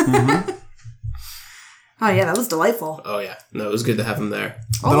do. Oh yeah, that was delightful. Oh yeah, no, it was good to have him there.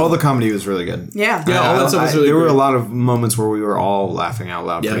 But all the comedy was really good. Yeah. Yeah, all that stuff was really there were great. a lot of moments where we were all laughing out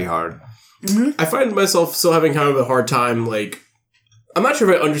loud Yeah. pretty hard. I find myself still having kind of a hard time, like, I'm not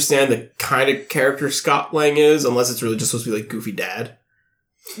sure if I understand the kind of character Scott Lang is, unless it's really just supposed to be like goofy dad.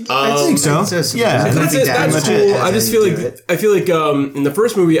 I think so. Yeah, I That's think it. That's that's cool. it. I just feel like in the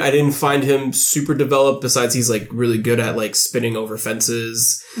first movie I didn't find him super developed. Besides, he's like really good at like spinning over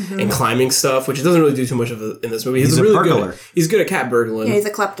fences and climbing stuff, which he doesn't really do too much of in this movie. He's a really burglar. good. He's good at cat burgling. Yeah, he's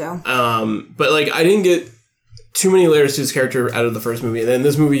a klepto. But like I didn't get too many layers to his character out of the first movie. And then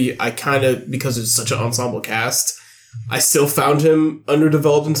this movie, I kind of, because it's such an ensemble cast, I still found him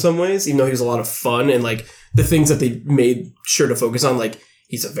underdeveloped in some ways, even though he was a lot of fun and like the things that they made sure to focus on, like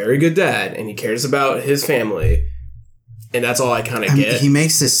he's a very good dad and he cares about his family. And that's all I kind of get. He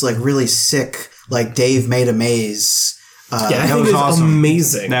makes this like really sick, like Dave made a maze. Yeah, I that think was it's awesome.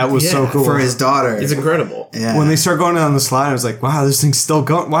 amazing. That was so cool. For his daughter. It's incredible. Yeah. When they start going down the slide, I was like, wow, this thing's still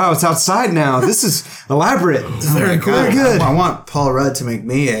going. Wow, it's outside now. This is elaborate. Very cool. Very good. I want Paul Rudd to make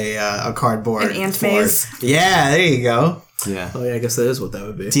me a cardboard. An ant fort. maze. Yeah, there you go. Yeah. Oh yeah, I guess that is what that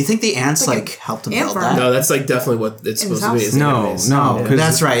would be. Do you think the ants like helped him ant build farm. that? No, that's like definitely what it's In his supposed to be. house? It's No, animes. no, Oh, 'cause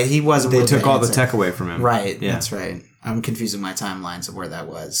that's right. He wasn't. They with took all the ants. tech away from him. Right. Yeah. That's right. I'm confusing my timelines of where that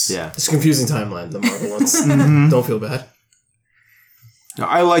was. Yeah. It's a confusing timeline, the Marvel ones. Mm-hmm. Don't feel bad. No,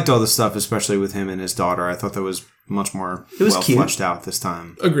 I liked all the stuff, especially with him and his daughter. I thought that was much more was well cute. fleshed out this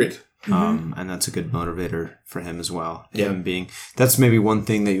time. Agreed. And that's a good motivator for him as well. Yeah. Him being, that's maybe one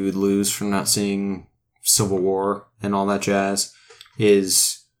thing that you would lose from not seeing Civil War and all that jazz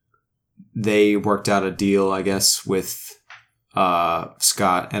is they worked out a deal, I guess, with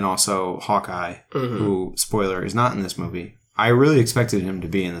Scott and also Hawkeye, who, spoiler, is not in this movie. I really expected him to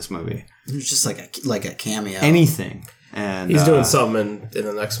be in this movie. It was just like a cameo. Anything. And He's doing something in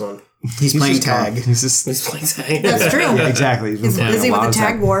the next one. He's playing just tag. He's just He's playing tag. That's true. yeah, exactly. He's been He's playing busy a lot with of the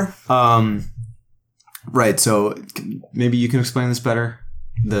tag war. Right. So maybe you can explain this better.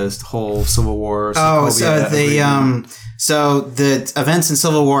 The whole Civil War. Oh, Sokovia so agreement. so the events in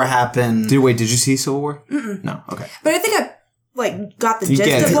Civil War happen. Did you see Civil War? No. Okay. But I think I got the You gist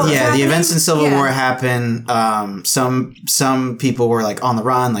get of it. what was Yeah, the happening. events in Civil Yeah. War happen. Some people were like on the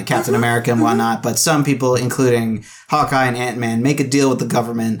run, like Captain America and whatnot. But some people, including Hawkeye and Ant-Man, make a deal with the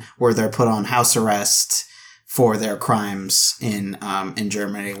government where they're put on house arrest for their crimes in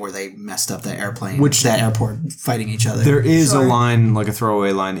Germany, where they messed up the airplane, that airport, fighting each other. There is Sure. a line, like a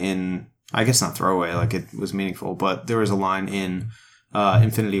throwaway line in. I guess not throwaway, like it was meaningful, but there was a line in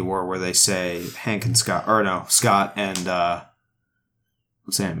Infinity War where they say Hank and Scott, or no, Scott and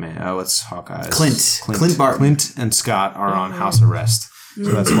what's Ant-Man? Oh, it's Hawkeye. Clint Barton. Clint and Scott are on house arrest. So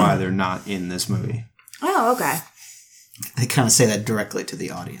that's why they're not in this movie. Oh, okay. They kind of say that directly to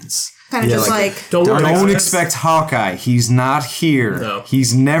the audience. Kind of Yeah, just like- like Don't expect Hawkeye. He's not here. No.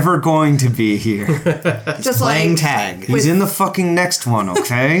 He's never going to be here. just Playing like tag. He's in the fucking next one,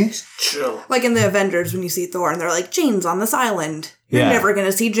 okay? Chill. like in the Avengers when you see Thor and they're like, Jane's on this island. You're Yeah. never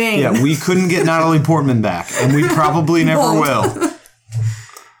gonna see Jane. Yeah, we couldn't get Natalie Portman back, and we probably never Won't. will.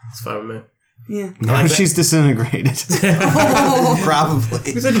 It's fine with me. Yeah. Now she's disintegrated. Probably.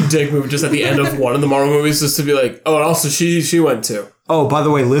 It's such a dick move just at the end of one of the Marvel movies just to be like, oh, and also she went too. Oh, by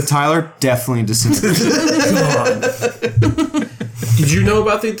the way, Liv Tyler definitely disintegrated. Did you know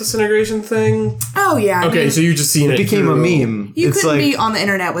about the disintegration thing? Oh yeah. I Okay, mean, so you just seen it. It became a through- meme. you It's couldn't like be on the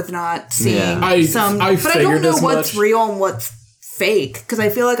internet with not seeing Yeah. I but I don't figured know as what's much. real and what's fake because I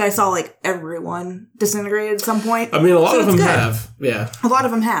feel like I saw like everyone disintegrated at some point. I mean, a lot So of it's them good. have. Yeah. A lot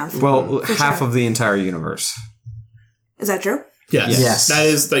of them have. well, For half sure. of the entire universe. Is that true? Yes. Yes. That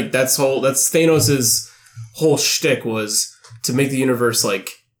is like that's Thanos' whole shtick was to make the universe like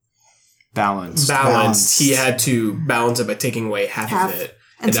Balanced. balanced. He had to balance it by taking away half Half. of it.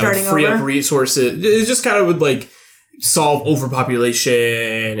 And that starting would free over? up resources. It just kind of would like solve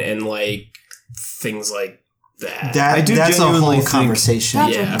overpopulation and like things like that. I do That's a genuinely whole think- conversation.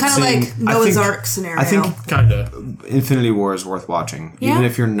 Gotcha. Yeah. Kind of Seeing- like I Noah's think- Ark scenario. I think Kind of. Infinity War is worth watching, Yeah? even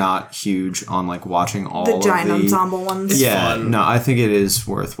if you're not huge on like watching all the of giant the ensemble ones. Yeah, fun. no, I think it is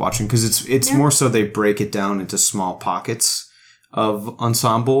worth watching because it's Yeah. more so they break it down into small pockets of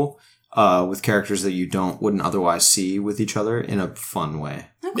ensemble with characters that you wouldn't otherwise see with each other in a fun way.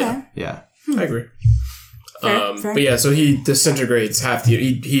 Okay. Yeah. I agree. Fair, fair. But yeah, so he disintegrates half the.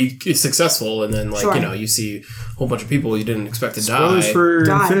 He is successful, and then like Sure. you see a whole bunch of people you didn't expect to Spoilers die. for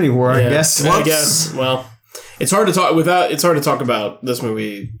Die. Infinity War, I Yeah, guess. I guess. Well, it's hard to talk without. It's hard to talk about this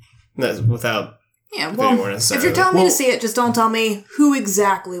movie without. Yeah, Infinity War well, if necessarily. you're telling me to see it, just don't tell me who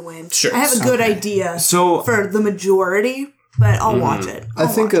exactly wins. Sure. I have a good idea So for the majority, but I'll watch it. I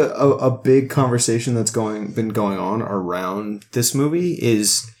think a big conversation that's been going on around this movie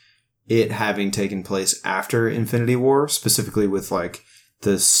is it having taken place after Infinity War, specifically with like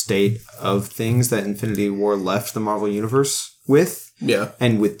the state of things that Infinity War left the Marvel Universe with. Yeah.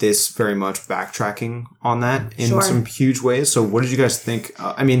 And with this very much backtracking on that in Sure. some huge ways. So what did you guys think?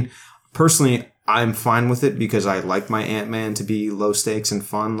 I mean, personally, I'm fine with it because I like my Ant-Man to be low stakes and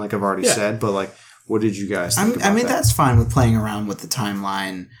fun, like I've already Yeah. said. But like, what did you guys think I mean, about that? that's fine with playing around with the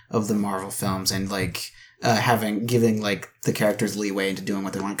timeline of the Marvel films and like giving like the characters leeway into doing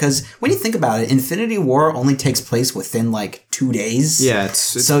what they want. Because when you think about it, Infinity War only takes place within like 2 days. Yeah, it's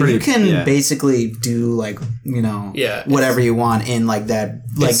so pretty, you can yeah. basically do like Yeah, whatever you want in like that It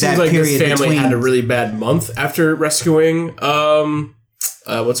like seems that like period this family between. had a really bad month after rescuing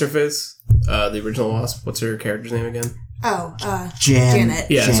what's her face? The original Wasp. What's her character's name again?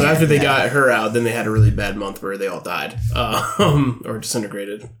 Janet. Yeah, so Janet, after they yeah. got her out, then they had a really bad month where they all died. Or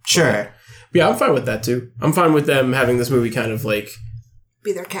disintegrated. Sure. But yeah, I'm fine with that too. I'm fine with them having this movie kind of like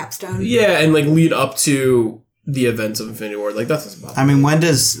Be their capstone. yeah, and like lead up to the events of Infinity War. Like that's about I mean, when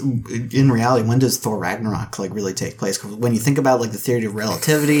does Thor Ragnarok like really take place? 'Cause when you think about like the theory of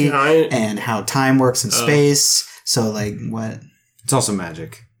relativity and how time works in space, so like what? It's also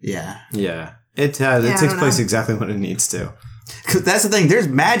magic. Yeah, Yeah. It I takes don't place know. exactly when it needs to. 'cause that's the thing. There's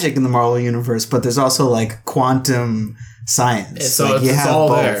magic in the Marvel universe, but there's also like quantum science. So like, it's all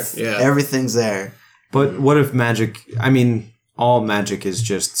there, yeah. Everything's there. But what if magic? I mean, all magic is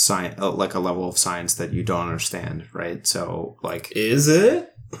just science, like a level of science that you don't understand, right? So, like, Is it?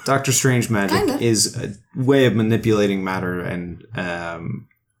 Doctor Strange magic Kinda. is a way of manipulating matter and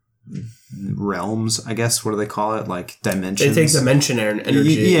realms. I guess what do they call it? Like They dimensions. take dimension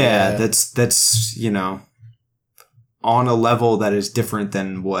energy. Yeah, that's on a level that is different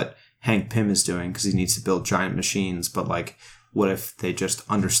than what Hank Pym is doing because he needs to build giant machines. But like, what if they just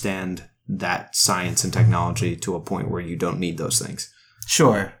understand that science and technology to a point where you don't need those things?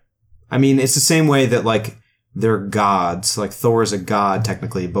 Sure. I mean, it's the same way that like they're gods. Like Thor is a god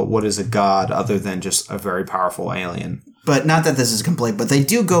technically, but what is a god other than just a very powerful alien? But not that this is complete, but they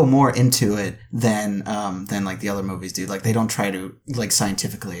do go more into it than like the other movies do. Like they don't try to like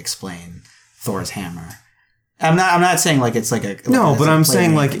scientifically explain Thor's hammer. I'm not saying like it's like a No, but I'm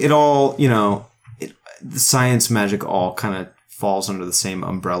saying like it. it all, the science magic all kind of falls under the same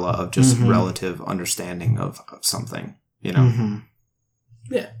umbrella of just relative understanding of something,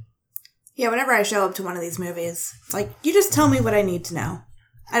 Yeah, whenever I show up to one of these movies, it's like, you just tell me what I need to know.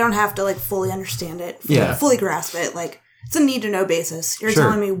 I don't have to, like, fully understand it, Yeah. fully grasp it. Like, it's a need-to-know basis. You're Sure.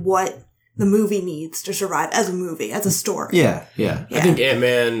 telling me what the movie needs to survive as a movie, as a story. Yeah. I think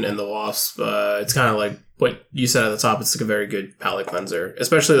Ant-Man and the Wasp, it's kind of like what you said at the top. It's like a very good palate cleanser,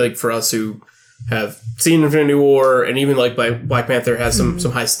 especially like for us who have seen Infinity War, and even like Black Panther has some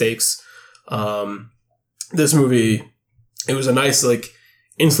high stakes. This movie, it was a nice like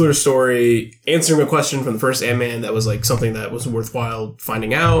insular story answering a question from the first Ant-Man that was like something that was worthwhile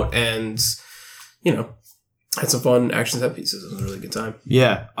finding out, and you know, had some fun action set pieces. It was a really good time.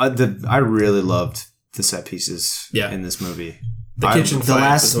 Yeah. I really loved the set pieces in this movie. The kitchen The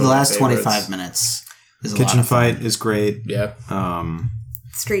fight last 25 minutes is a lot kitchen of fun. fight is great. Yeah.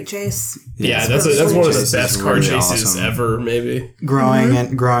 Street chase. Yeah, It's that's really one of the Chase is best car really chases awesome. ever, maybe. Growing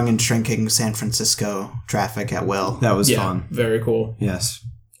and shrinking San Francisco traffic at will. That was Yeah, fun. very cool. Yes.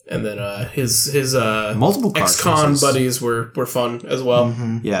 And then his Multiple car ex-con chases. buddies were fun as well.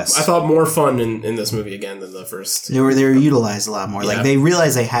 Yes. I thought more fun in this movie again than the first. They were utilized a lot more. Yeah. Like they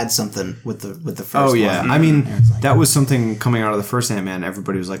realized they had something with the first one. Oh yeah, I mean And it's like- that was something coming out of the first Ant-Man.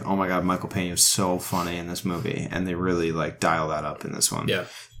 Everybody was like, "Oh my god, Michael Pena is so funny in this movie," and they really like dial that up in this one. Yeah.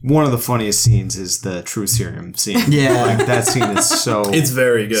 One of the funniest scenes is the truth serum scene. Yeah. like that scene is so It's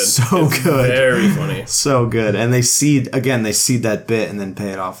very good. So It's good. Very funny. so good, and they seed that bit and then pay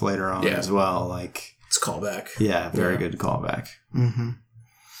it off later on Yeah. as well. Like It's a callback. yeah, very good callback.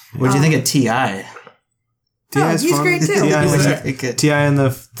 What'd you think of T.I.? T.I.'s he's fun. great, too. T.I. He's was- there. T.I. and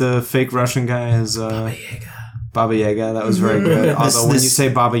the fake Russian guy is Baba Yaga. That was very good. Although when you this- say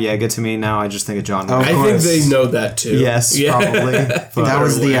Baba Yaga to me now, I just think of John Wick. Of I think course. they know that too. Yes, probably. But That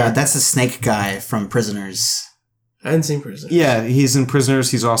was Weird. that's the snake guy from Prisoners. I hadn't seen Prisoners. yeah, he's in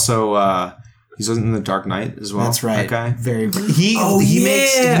Prisoners. He's also he's in The Dark Knight as well. That's right. That guy. He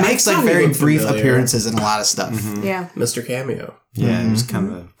yeah. makes I like thought he very looked brief familiar. appearances in a lot of stuff. Yeah. Mr. Cameo. Yeah, he was kind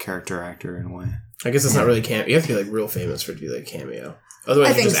of a character actor in a way. I guess it's not really cameo. You have to be like real famous for it to be like cameo. Otherwise,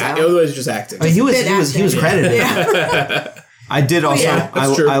 I you're think just so. Otherwise, you're just acting. Oh, he was Bit credited. Yeah. I did also. yeah,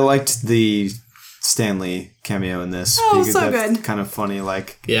 that's true. I liked the Stanley cameo in this. Oh, because so that's good. kind of funny.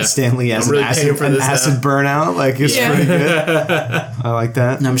 Like Yeah. Stanley as I'm really an paying acid, for an this acid now. burnout. Like it's Yeah. pretty good. I like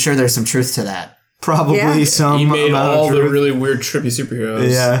that. And I'm sure there's some truth to that. Probably Yeah. some. He made amount of all the truth. really weird, trippy superheroes.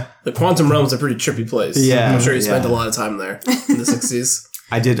 Yeah. The Quantum Realm's a pretty trippy place. Yeah, I'm sure he spent yeah. a lot of time there in the 60s.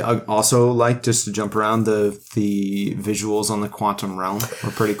 I did also like, just to jump around, the visuals on the Quantum Realm were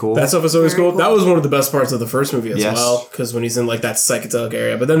pretty cool. That stuff was always Very cool. cool. That was one of the best parts of the first movie as Yes. well, because when he's in like that psychedelic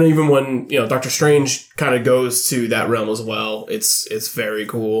area. But then even when Doctor Strange kind of goes to that realm as well, it's very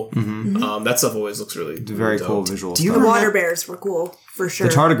cool. That stuff always looks really very really cool dope. visuals. Do you The remember- water bears were cool, for sure.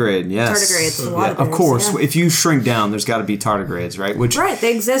 The tardigrade, yes. Tardigrades, the water Of bears, course. yeah. If you shrink down, there's got to be tardigrades, right? Which Right,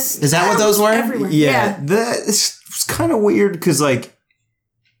 they exist. Is that what those were? Everywhere. yeah, it's kind of weird because like,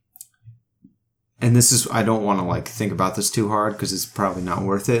 and this is, I don't want to like think about this too hard because it's probably not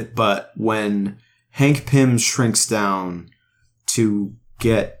worth it. But when Hank Pym shrinks down to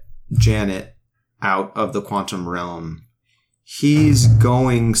get Janet out of the quantum realm, he's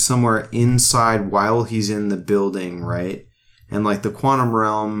going somewhere inside while he's in the building, right? And like the quantum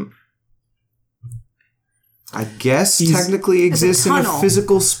realm, I guess technically exists in a tunnel.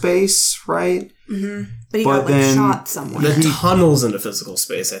 physical space, right? But he But got like then- shot somewhere. The tunnel's in a physical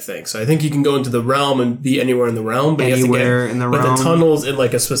space, I think. So I think you can go into the realm and be anywhere in the realm, but Anywhere you have to in the but realm. the tunnel's in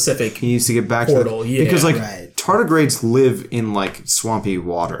like a specific. He needs to get back Portal, to yeah. because like Right. tardigrades live in like swampy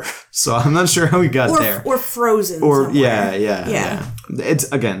water, so I'm not sure how he got there. or frozen. Or somewhere. yeah.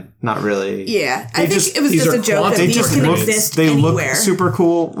 It's again not really. Yeah, I They think just- it was these just are a joke that quantum these can tardigrades. exist They anywhere. look super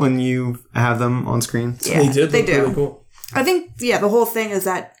cool when you have them on screen. Yeah, They did. they look do. Really cool. I think, the whole thing is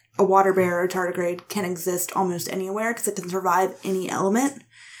that a water bear or tardigrade can exist almost anywhere because it can survive any element.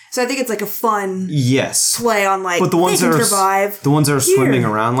 So I think it's like a fun Yes, play on like, but the ones they that can are survive. the ones that are here. swimming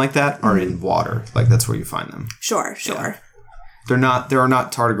around like that are in water. Like that's where you find them. Sure. There are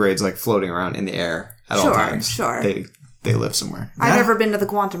not tardigrades like floating around in the air at all Sure, times. sure. They live somewhere. I've never been to the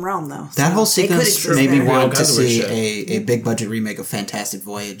quantum realm though. That so whole they could sequence exist made me there. All want to kinds of weird see shit. a big budget remake of Fantastic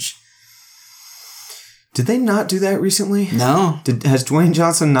Voyage. Did they not do that recently? No, Has Dwayne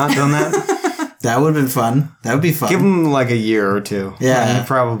Johnson not done that? that would have been fun. That would be fun. Give him like a year or two. Yeah. And it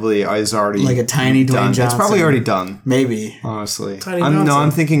probably is already Like a tiny Dwayne done. It's Johnson. probably already done. Maybe. Honestly, Tiny I'm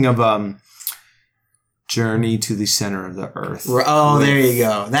Johnson. thinking of Journey to the Center of the Earth. Oh, there you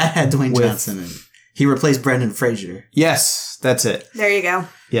go. That had Dwayne with- Johnson in it. He replaced Brendan Fraser. Yes, that's it. There you go.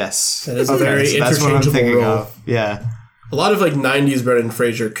 Yes, That is a very so that's what I'm interchangeable thinking role. of. Yeah, A lot of like '90s Brendan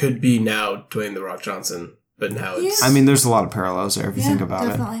Fraser could be now Dwayne the Rock Johnson, but now it's. I mean, there's a lot of parallels there if you think about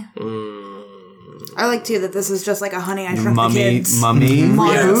definitely. Mm, I like too that this is just like a Honey I it. Shrunk the Mummy, Kids Mummy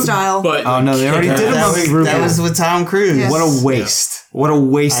modern reboot? style. but Oh no, they already Kick-Ass. did a That Mummy was, reboot. that was with Tom Cruise. Yeah. What a waste! What a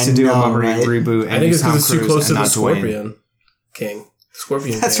waste to do a know, Mummy right? reboot. And I think use it's Tom because it's too Cruise close to and the not Dwayne. Scorpion King.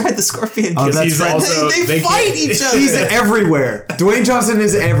 Scorpion That's King. right, the Scorpion. Oh, King. that's He's right. also- they they fight can't- each other. He's everywhere. Dwayne Johnson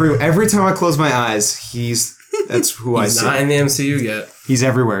is everywhere. Every time I close my eyes, that's who I He's see. not in the MCU yet. He's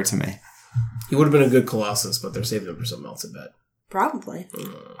everywhere to me. He would have been a good Colossus, but they're saving him for something else, I bet. Probably.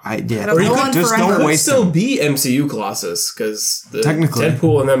 Yeah. Or he Don't- could just forever. don't Could waste still him. be MCU Colossus, because Technically.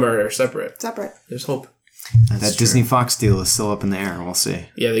 Deadpool and them are separate. Separate. There's hope. That Disney Fox deal is still up in the air. We'll see.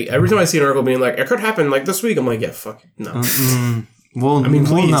 Yeah, every time I see an article being like, it could happen like this week, I'm like, yeah, fuck it. No. Well, I mean,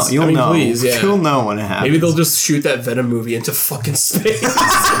 we'll please. know. You'll I mean, know. please, yeah. You'll know when it happens. Maybe they'll just shoot that Venom movie into fucking space.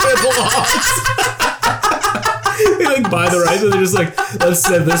 It belongs. They like buy the rights and they're just like, let's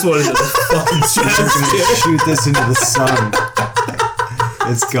send this one into the fucking chest. shoot this into the sun.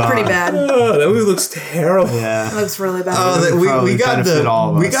 It's gone. Pretty bad. Oh, that movie looks terrible. It Yeah. looks really bad. Oh, would probably we got benefit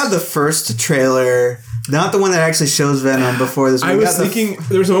all of we us. got the first trailer, not the one that actually shows Venom before this. I We was got the- thinking,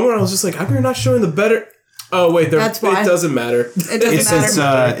 there was a moment where I was just like, how come you're not showing the better? Oh, wait, That's why. it doesn't matter. It doesn't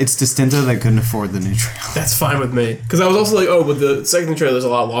matter. It's Distinta that couldn't afford the new trailer. That's fine with me. Because I was also like, oh, but the second trailer is a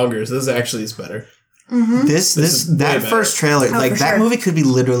lot longer, so this actually is better. this is way that better. first trailer, like for that sure. movie could be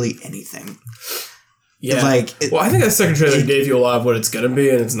literally anything. Yeah. Like, well, I think that second trailer gave you a lot of what it's going to be,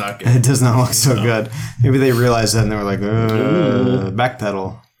 and it's not good. It does not look so good. Maybe they realized that and they were like,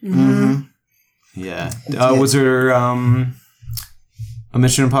 backpedal. Mm-hmm. Yeah. Was there a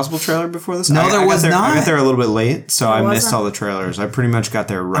Mission Impossible trailer before this? No, there was I not. got there a little bit late, so I missed wasn't. all the trailers. I pretty much got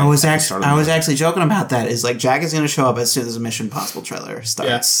there right. I was at the start of the actually movie. joking about that. Is like Jack is going to show up as soon as the Mission Impossible trailer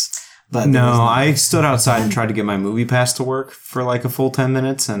starts. But there was No, not. I stood outside and tried to get my movie pass to work for like a full 10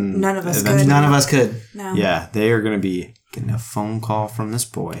 minutes, and None of us eventually- could. None of us could. No. Yeah, they are going to be getting a phone call from this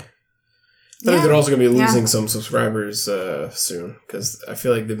boy. I think they're also going to be Yeah. losing some subscribers soon, because I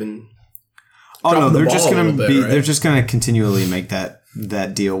feel like they've been... Oh no, dropping the they're just ball a going to little be. bit, right? They're just going to continually make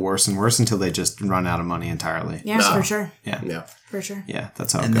that deal worse and worse until they just run out of money entirely. Yeah, No. for sure. Yeah. For sure. Yeah,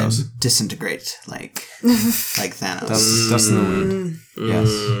 that's how And it then goes. disintegrate like Thanos. Dust in the wind. Yes.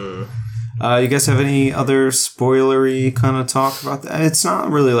 You guys have any other spoilery kind of talk about that? It's not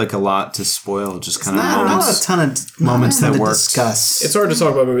really like a lot to spoil, just kind of Not a moments. ton of moments not a ton that to worked. discuss. It's hard to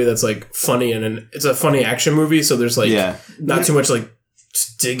talk about a movie that's, like, funny, and it's a funny action movie, so there's, like, Yeah. not too much, like,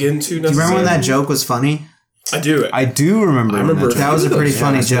 to dig into Do you necessarily. remember when that joke was funny? I do. I do remember. I remember that joke. That was a pretty Yeah,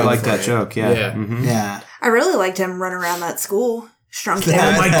 funny I joke. like that for it. joke. Yeah. Yeah. Mhm. Yeah. I really liked him running around that school. Shrunk Oh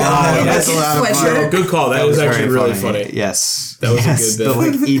down. my God, that's a lot of Sweatshirt. fun. Oh, good call. That was actually really funny. Yes. That was a yes, good bit. The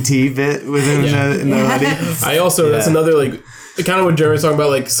like ET bit within in the hoodie. I also, that's Yeah. another, like, kind of what Jeremy's talking about,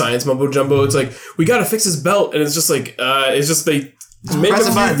 like, science mumbo jumbo. It's like, we gotta fix his belt, and it's just like, they make press a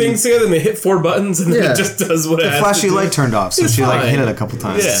a few button. things together, and they hit 4 buttons, and then Yeah. it just does what it The has flashy to do. light turned off, so It's she like fine. hit it a couple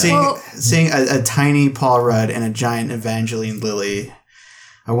times. Yeah. Seeing a tiny Paul Rudd and a giant Evangeline Lilly.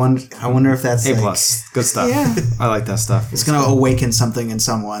 I wonder if that's A like, plus, good stuff. Yeah. I like that stuff. it's gonna awaken something in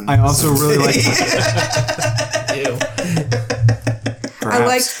someone. I also really like. Ew. I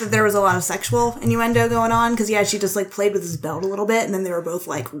liked that there was a lot of sexual innuendo going on because she just like played with his belt a little bit, and then they were both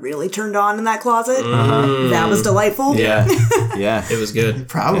like really turned on in that closet. That was delightful. Yeah, yeah. It was good.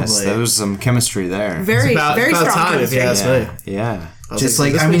 Probably. Yes, there was some chemistry there. Very, very strong time, if you chemistry. ask me. Yeah. Just like,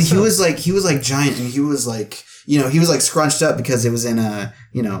 like this I mean, makes he was like giant, and he was like he was like scrunched up because it was in a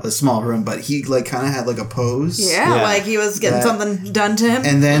a small room, but he like kind of had like a pose. Yeah, Yeah. like he was getting That- something done to him.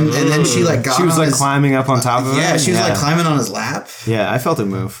 And then she like got She was on like his, climbing up on top of him. Yeah, she was like climbing on his lap. Yeah, I felt it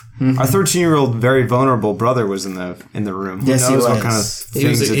move. Our 13-year-old, very vulnerable brother was in the room. Yes, Who he knows what was. kind of He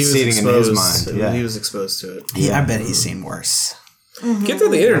was, things he it's was seeding exposed. in his mind. Yeah. He was exposed to it. Yeah, I bet he's seen worse. Get through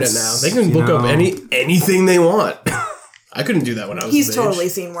the internet now. They can look up anything they want. I couldn't do that when I was He's his totally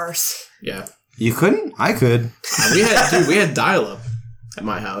age. seen worse. Yeah. You couldn't? I could. We had dial-up at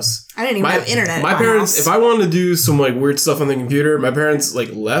my house. I didn't even have internet at My my parents, house. if I wanted to do some like weird stuff on the computer, my parents like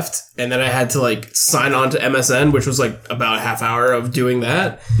left, and then I had to like sign on to MSN, which was like about a half hour of doing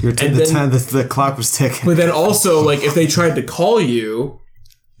that. The And then- time the clock was ticking. But then also, like, if they tried to call you,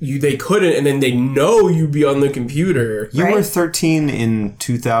 they couldn't, and then they know you'd be on the computer. You were Right. 13 in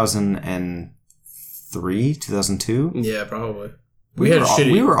 2003, 2002? Yeah, probably. We had a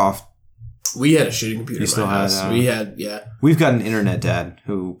shitty computer. You in still my had, house. We had, yeah. We've got an internet dad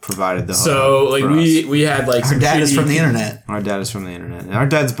who provided the So hub like for us. we had like Our some dad is shitty- from the internet. Our dad is from the internet. And our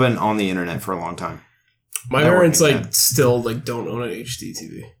dad's been on the internet for a long time. My Networking parents like dad. still like don't own an HD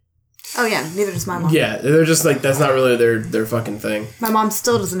TV. Oh yeah, neither does my mom. Yeah, they're just like that's not really their fucking thing. My mom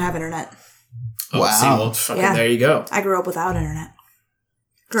still doesn't have internet. Oh, Wow. see, well, fucking Yeah. there you go. I grew up without internet.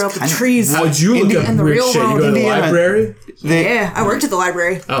 Grow up with trees. How'd you look up in the weird real shit? You world, go to the Indiana- library? Yeah, I worked at the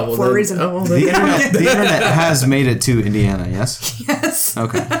library for a reason. Oh, well, The then. internet has made it to Indiana, yes? Yes.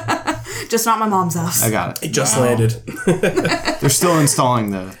 Okay, Just not my mom's house. I got It it. just landed. They're still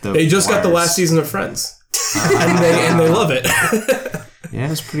installing the They just got the wires. last season of Friends. and they love it. Yeah,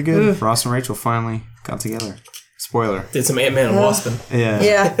 it's pretty good. Ross and Rachel finally got together. Spoiler. Did some Ant-Man and Waspin. Yeah.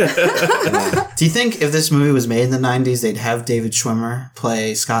 Yeah. Do you think if this movie was made in the 90s, they'd have David Schwimmer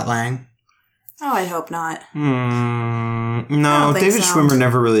play Scott Lang? Oh, I'd hope not. No, don't think David so. Schwimmer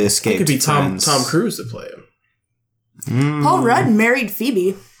never really escaped. It could be Tom Friends. Cruise to play him. Paul Rudd married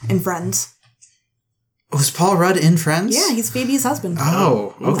Phoebe in Friends. Was Paul Rudd in Friends? Yeah, he's Phoebe's husband.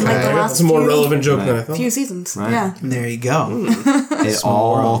 Oh, okay. Like the last That's a more few- relevant joke than I thought. Few seasons. Right. Yeah. There you go. It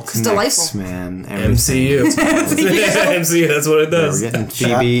all It's connects, delightful. man. Everything. MCU. MCU, that's what it Yeah, we're does. getting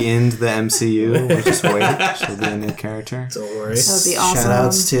Phoebe into the MCU. We're just waiting. She'll be a new character. Don't worry. That would be awesome. Shout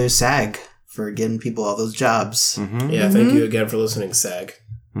outs to SAG for getting people all those jobs. Yeah, thank you again for listening, SAG.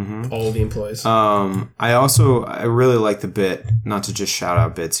 All the employees. I really like the bit, not to just shout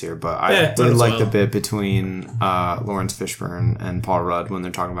out bits here, but I Yeah, did might as like well. the bit between Lawrence Fishburne and Paul Rudd when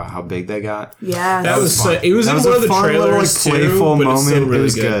they're talking about how big they got. Yeah. that was fun. it was That in was one a of the fun little, trailers like, playful too, but it's still moment. really It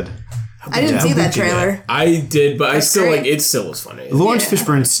was good. I didn't see that trailer. I did, but I That's still great. like it. Still was funny. Lawrence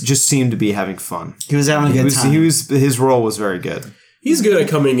Fishburne just seemed to be having fun. He was having a good time. His role was very good. He's good at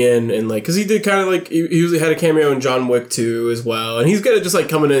coming in and like, cause he did kind of like he usually had a cameo in John Wick 2 as well, and he's good at just like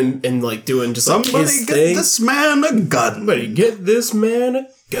coming in and like doing just like Somebody his get thing. this man a gun. Somebody get this man a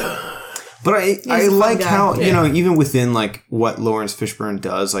gun. But I a fun like guy. how, Yeah. you know, even within like what Lawrence Fishburne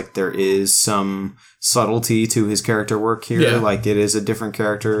does, like there is some subtlety to his character work here. Yeah. Like it is a different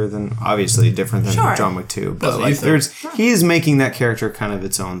character than, obviously different than Sure. John Wick 2. That's But what like you think. he is making that character kind of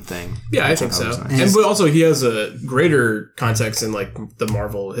its own thing. Yeah, I which think thought so. was nice. And but also he has a greater context in like the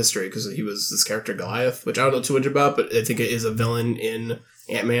Marvel history because he was this character Goliath, which I don't know too much about, but I think it is a villain in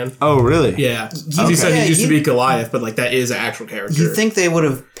Ant-Man. Oh, really? Yeah, he said Yeah, he used to you- be Goliath, but like that is an actual character. You think they would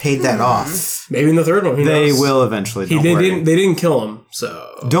have paid that off? maybe in the third one? Who They knows? will eventually. They didn't kill him,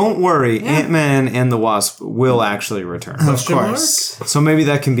 so Don't worry, Ant-Man and the Wasp will actually return. Of Question mark? course. So maybe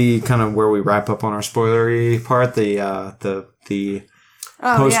that can be kind of where we wrap up on our spoilery part, the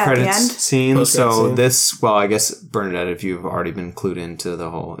Oh, post yeah, at the credits end. scene. Post-credits So scene. this, well, I guess Bernadette, if you've already been clued into the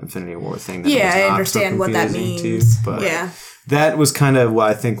whole Infinity War thing, then Yeah, it was I not so understand what that confusing to you, means. but Yeah. that was kind of what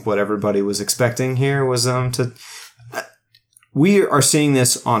I think what everybody was expecting here was to. We are seeing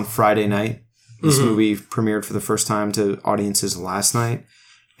this on Friday night. This movie premiered for the first time to audiences last night,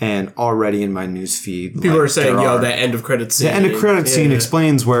 and already in my news feed, people like, are saying, there "Yo, are- that end of credits scene." the end of credit scene Yeah.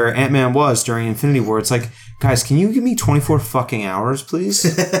 explains where Ant-Man was during Infinity War. It's like, guys, can you give me 24 fucking hours, please,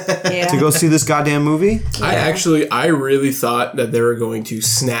 Yeah. to go see this goddamn movie? I really thought that they were going to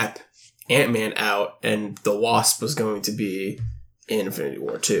snap Ant-Man out and the Wasp was going to be in Infinity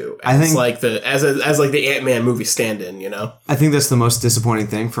War 2. I think- It's like as like the Ant-Man movie stand-in, you know? I think that's the most disappointing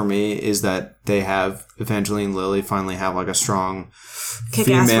thing for me is that they have Evangeline Lilly finally have like a strong Kick-ass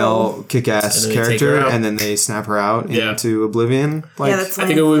role. female kick-ass And then they take character, her out. and then they snap her out Yeah. into oblivion. Like, Yeah, that's I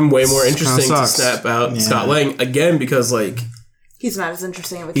think it would have been way more Kinda interesting to sucks. snap out Scott Lang again because like He's not as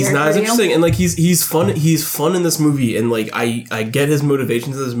interesting of a he's character. not as you know? interesting and like he's fun in this movie and like I get his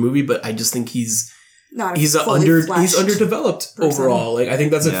motivations in this movie, but I just think he's Not a he's fully fleshed underdeveloped person. overall. Like I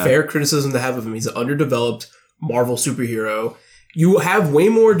think that's a Yeah. fair criticism to have of him. He's an underdeveloped Marvel superhero. You have way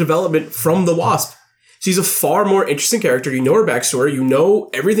more development from the Wasp. She's a far more interesting character. You know her backstory. You know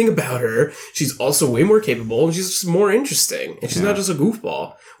everything about her. She's also way more capable, and she's just more interesting. And she's not just a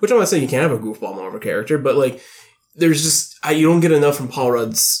goofball. Which I'm not saying you can't have a goofball Marvel character, but like, there's just you don't get enough from Paul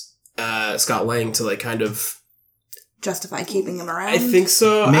Rudd's Scott Lang to like kind of. Justify keeping him around. I think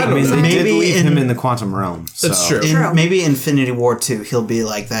so. Maybe- I I don't mean, know. they did Maybe leave in- him in the quantum realm. That's so- true. True. Maybe Infinity War 2, he'll be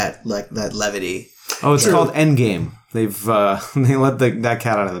like that levity. Oh, it's True. called Endgame. They've they let that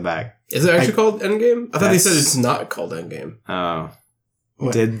cat out of the bag. Is it actually called Endgame? I thought they said That's- it's not called Endgame. Oh.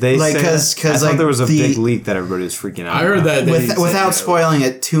 Did they Like, say 'cause- that? I 'cause, thought like, there was a the- big leak that everybody was freaking out I heard about. that. they said Without no. spoiling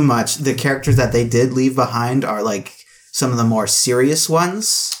it too much, the characters that they did leave behind are like some of the more serious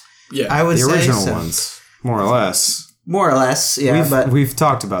ones. Yeah. I would The say original so. ones, more or less. More or less, yeah. but We've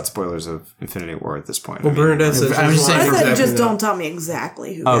talked about spoilers of Infinity War at this point. Well, Bernadette said I'm just saying I for said exactly just that. don't tell me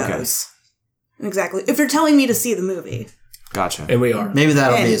exactly who Okay. goes. Exactly. If you're telling me to see the movie. Gotcha. And we are. maybe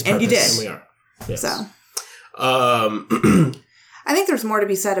that'll And- be his purpose. and you did. And we are. Yes. So Um, I think there's more to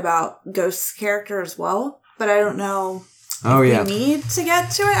be said about Ghost's character as well, but I don't know Oh yeah. we need to get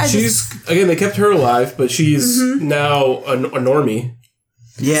to it. she's again. They kept her alive, but she's now a normie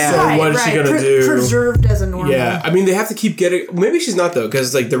Yeah. So what is she gonna do? Preserved as a normal. Yeah, I mean, they have to keep getting. Maybe she's not though,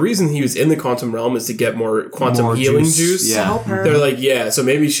 because like the reason he was in the quantum realm is to get more quantum More healing juice. juice. Yeah. To help her. They're like, yeah, so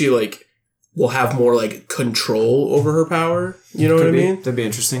maybe she like will have more like control over her power. You know what I mean? That'd be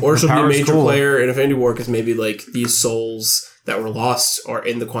interesting. Or Her she'll be a power's major cool. player in Infinity War because maybe like these souls that were lost are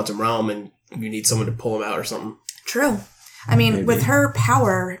in the quantum realm, and you need someone to pull them out or something. True. I mean, with her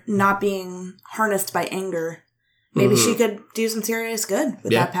power not being harnessed by anger, maybe she could do some serious good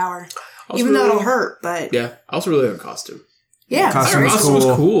with Yeah. that power. Also Even though really- it'll hurt, but Yeah, I also really like her costume. yeah. Costume Her was costume was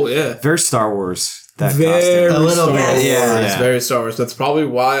cool. cool. Yeah. Very Star Wars. That Very costume. A little Star bit, Wars. yeah. It's very Star Wars. That's probably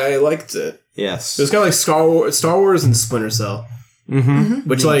why I liked it. Yes. It was kind of like Star Wars and Splinter Cell. Mm-hmm.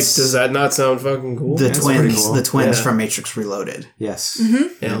 Which, like, does that not sound fucking cool? The That's pretty twins, cool. the twins Yeah. from Matrix Reloaded. Yes.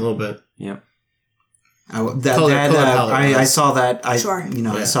 Yeah, a little bit. Yep. Color palette I wise. saw that. I Sure.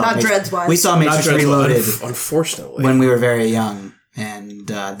 I saw Not Dreads-wise. We saw Matrix Not Reloaded unfortunately. when we were very young, and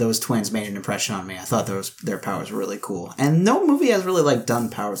those twins made an impression on me. I thought their powers were really cool, and no movie has really like done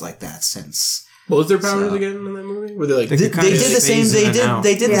powers like that since. What was their powers So- again in that movie? Were they like... They They, could kinda did the phase same. in They and did. out.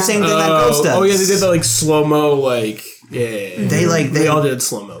 They did Yeah. the same thing that Ghost does. Oh yeah, they did the like slow-mo, like... Yeah. They like They all did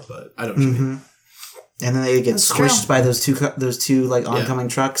slow-mo, but I don't know what you mean. and then they get That's squished true. by those two like oncoming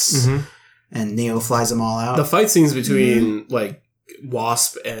trucks, and Neo flies them all out. The fight scenes between, like,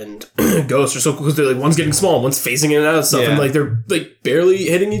 Wasp and Ghost are so cool because they're like, one's getting small, one's phasing in and out of stuff, Yeah. and like they're like barely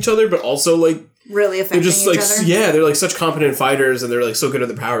hitting each other, but also like really they're affecting just each like other. yeah, they're like such competent fighters, and they're like so good at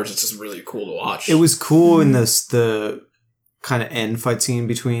their powers. It's just really cool to watch. It was cool in the kind of end fight scene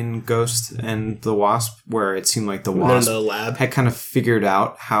between Ghost and the Wasp, where it seemed like the And then in Wasp the lab. had kind of figured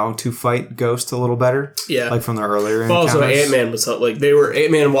out how to fight Ghost a little better, Yeah. like from the earlier But also, encounters. Ant-Man was like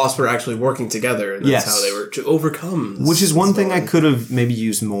Ant-Man and Wasp were actually working together, and that's Yes. how they were to overcome. this Which is one thing I villain. could have maybe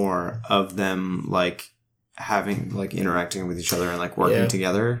used more of them, like having like interacting with each other and like working Yeah.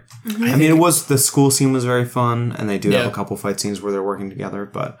 together. Mm-hmm. I mean, it was the school scene was very fun, and they do have Yeah. a couple fight scenes where they're working together.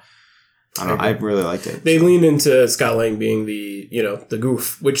 But I don't know, I really liked it. They leaned into Scott Lang being the the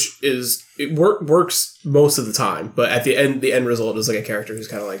goof, which is works most of the time, but at the end result is like a character who's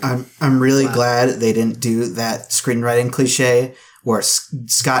kind of like I'm really glad they didn't do that screenwriting cliche where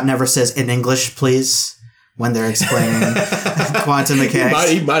Scott never says in English, please, when they're explaining quantum mechanics.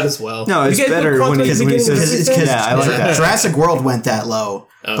 he might as well. No, it's You guys better know when quantum he at the beginning of says- everything? Yeah, I like that. Jurassic World went that low,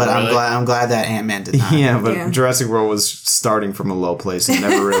 Oh, but really? I'm glad that Ant-Man did not. Yeah, but Yeah. Jurassic World was starting from a low place and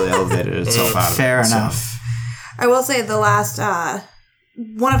never really elevated itself out of Fair it. so. enough. I will say the last,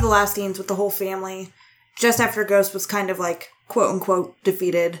 one of the last scenes with the whole family, just after Ghost was kind of like, quote unquote,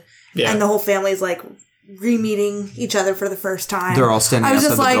 defeated, Yeah. and the whole family's like re-meeting each other for the first time. They're all standing I was outside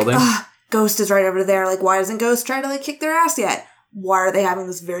just the like, building. "Ugh, Ghost is right over there. Like, why doesn't Ghost try to like kick their ass yet? Why are they having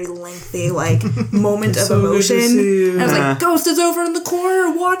this very lengthy like moment of so good to emotion? see you. And I was like, Ghost is over in the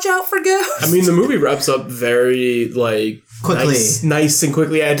corner. Watch out for Ghost. I mean, the movie wraps up very like Quickly. nice and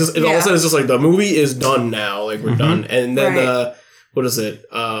quickly. All of a sudden it's just like the movie is done now. Like we're done, and then Right. what is it?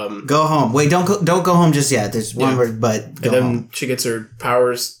 Go home. Wait, don't go home just yet. There's one Yeah. word, but go And then home. she gets her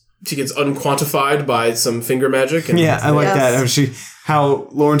powers. She gets unquantified by some finger magic. And Yeah, I like Yes. that. How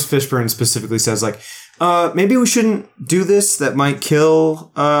Lawrence Fishburne specifically says, like, maybe we shouldn't do this. That might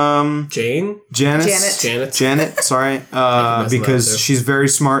kill Jane. Janet, sorry, messing that because up, too. she's a very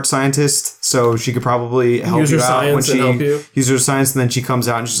smart scientist, so she could probably help Use you her out when science and she help you. uses her science, and then she comes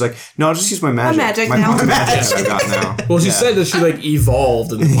out and she's like, "No, I'll just use my magic, magic my now." quantum magic that I got now." Well, she Yeah. said that she like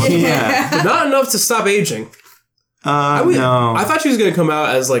evolved, and "Yeah, but not enough to stop aging. no." I thought she was gonna come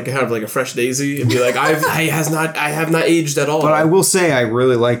out as like kind of like a fresh daisy and be like, I have not aged at all. But I will say, I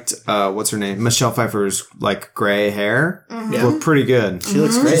really liked what's her name, Michelle Pfeiffer's like gray hair. Yeah. Looked pretty good. She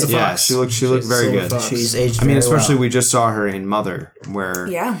looks great. She's a Yeah, fox. she looked very Silver good. fox. She's aged. I mean, very especially well. we just saw her in Mother, where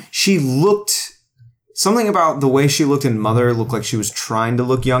Yeah. she looked something about the way she looked in Mother looked like she was trying to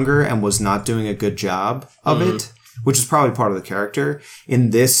look younger and was not doing a good job of it, which is probably part of the character.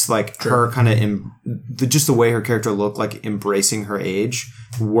 In this, like her kind of just the way her character looked, like embracing her age,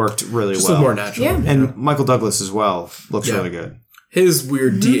 worked really just well. look more natural. Yeah. And Michael Douglas as well looks Yeah. really good. His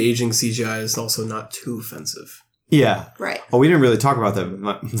weird de-aging CGI is also not too offensive. Yeah. Right. Oh, we didn't really talk about that.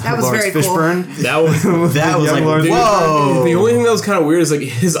 That was Lawrence very cool. Fishburne. That was That was Young like, Lawrence whoa. The only thing that was kind of weird is like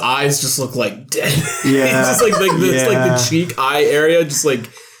his eyes just look like dead. Yeah. It's just like the Yeah. cheek eye area just like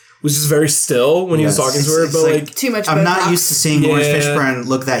was just very still when he was Yes. talking to her. It's But like- like, Too much. I'm not Botox. used to seeing Lawrence Yeah. Fishburne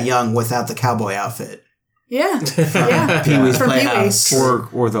look that young without the cowboy outfit. Yeah. Yeah. Pee Wee's From Playhouse.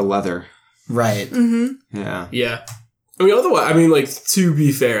 or the leather. Right. Yeah. yeah. I mean, otherwise, I mean, like, to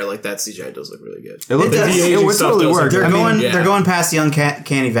be fair, like, that CGI does look really good. It looked- The de-aging it would stuff totally does work. look They're I mean, going. yeah. They're going past the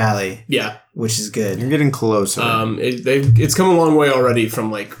uncanny valley, Yeah. which is good. You're getting closer. It's come a long way already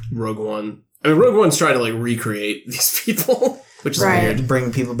from, like, Rogue One. I mean, Rogue One's trying to, like, recreate these people, which is Right. weird.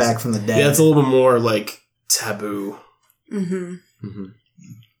 Bring people back from the dead. Yeah, it's a little bit more, like, taboo. Mm-hmm.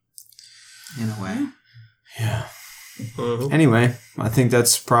 in a way. yeah. Mhm. Anyway, I think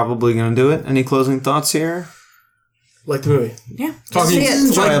that's probably going to do it. Any closing thoughts here? Like the movie. Yeah. Talking See it.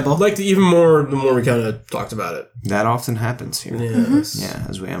 Enjoyable. Like the even more, the more we kind of talked about it. That often happens here. Yes. Yeah,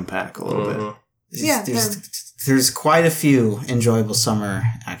 as we unpack a little bit. Mhm. Yeah, There's quite a few enjoyable summer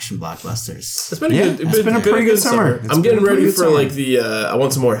action blockbusters. It's been a Yeah, good. it's been a pretty good summer. It's I'm been a getting pretty ready good for summer. like the. I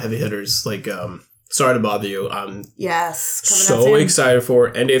want some more heavy hitters. Like, sorry to bother you. I'm Yes. Coming out so soon. excited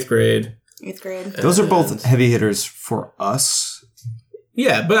for end 8th grade. 8th grade. Those are both heavy hitters for us.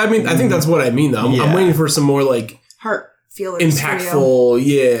 Yeah, but I mean, I think that's what I mean. Though I'm Yeah. waiting for some more like Heart feelers. impactful.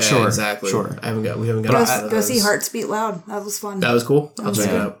 Yeah, Sure, exactly. sure. We haven't got. Go see Hearts Beat Loud. That was fun. That was cool. I'll was check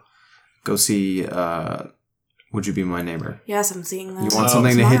it good. out. Go see Would You Be My Neighbor? Yes, I'm seeing that. You want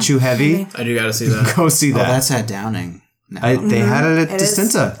something to hit you heavy? I do got to see that. Go see Oh, that. that's at Downing. No. They had it at It is.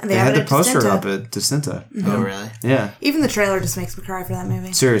 Distinta. And They they had had the it at poster Distinta. up at Distinta. Oh, really? Yeah, Even the trailer just makes me cry for that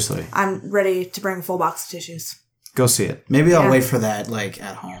movie. seriously. I'm ready to bring a full box of tissues. Go see it. Maybe I'll Yeah. wait for that, like,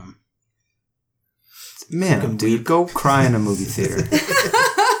 at home. Man, dude, go cry in a movie theater.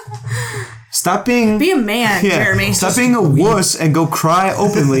 Stop being... Be a man, Jeremy. Stop being a wuss and go cry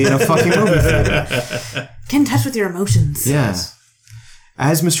openly in a fucking movie theater. Get in touch with your emotions. Yeah.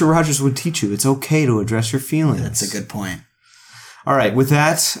 As Mr. Rogers would teach you, it's okay to address your feelings. That's a good point. All right, with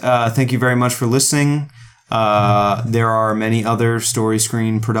that, thank you very much for listening. There are many other Story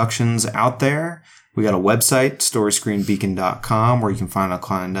Screen productions out there. We got a website, storyscreenbeacon.com, where you can find all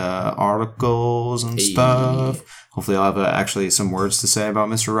kind of articles and stuff. Hopefully I'll have actually some words to say about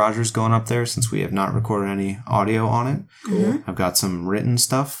Mr. Rogers going up there, since we have not recorded any audio on it. Cool. I've got some written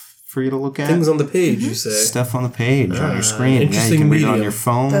stuff for you to look at. Things on the page, you say. Stuff on the page, on your screen. Yeah, you interesting can read it on medium. your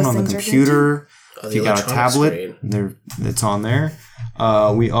phone, Those on the things are good computer. Oh, If the you got a electronic tablet, it's on there.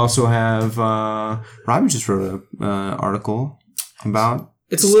 We also have Robbie just wrote an article about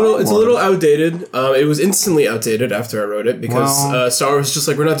It's a Star little Wars. outdated. It was instantly outdated after I wrote it because Well- Star Wars was just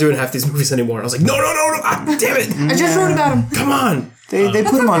like, we're not doing half these movies anymore. I was like, no, damn it, I just wrote about him. come on. They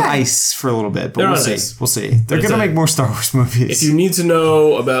put them on ice for a little bit, but They're we'll on see. ice. We'll see. They're it's gonna a- make more Star Wars movies. If you need to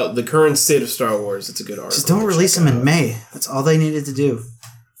know about the current state of Star Wars, it's a good article. Just don't release them in May. That's all they needed to do.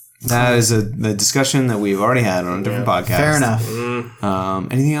 That is a discussion that we've already had on a different podcast. Fair enough.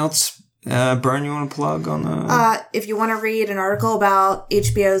 Anything else, Bern, you want to plug on the? If you want to read an article about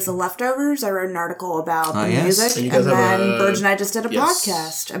HBO's The Leftovers, I wrote an article about the yes. music. And you And guys have then a- Burge and I just did a Yes.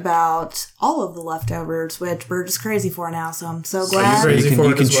 podcast about all of The Leftovers, which Burge is crazy for now, so I'm so you glad. crazy you for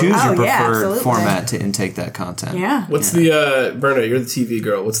can it as well? choose your Oh, yeah, preferred absolutely. format to intake that content. Yeah. What's the Berna? You're the TV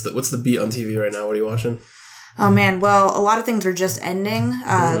girl. What's the beat on TV right now? What are you watching? Oh man, well, a lot of things are just ending.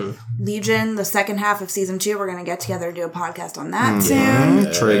 Legion, the second half of season 2, we're going to get together to do a podcast on that soon.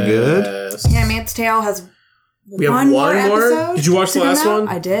 Very good. Yes. Handmaid's Tale has We have one more one more? episode. Did you watch the to come last out. one?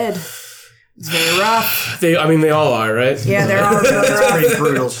 I did. It's very rough. They all are, right? Yeah, they're all really rough. Pretty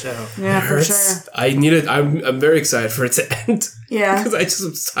brutal show. Yeah, for sure. I need it. I'm very excited for it to end. Yeah. Because I just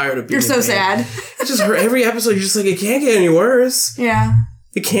am tired of being You're so in pain. sad. I just heard every episode. You're just like, it can't get any worse. Yeah.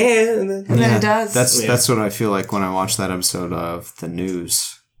 It can. And then, And then it does. That's what I feel like when I watch that episode of the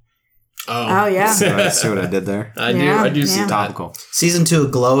news. Oh, yeah. See what I did there? I Yeah, do see yeah. that. Topical. Season 2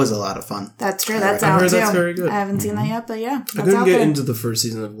 of Glow is a lot of fun. That's true. That's I out heard too. that's very good. I haven't seen that yet, but yeah, I that's couldn't out get there. into the first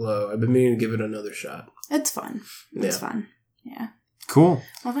season of Glow. I've been meaning to give it another shot. It's fun. It's fun. Yeah. Cool.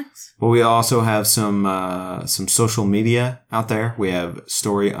 Well, thanks. Well, we also have some social media out there. We have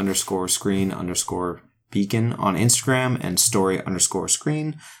story_screen_beacon on Instagram and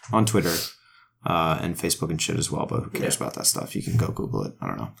story_screen on Twitter and Facebook and shit as well. But who cares about that stuff? You can go Google it. I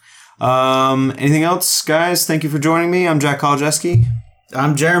don't know. Anything else, guys? Thank you for joining me. I'm Jack Kolajewski.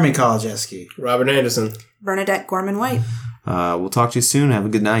 I'm Jeremy Kolajewski. Robert Anderson. Bernadette Gorman White. We'll talk to you soon. Have a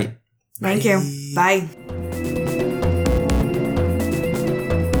good night. Thank you. Bye.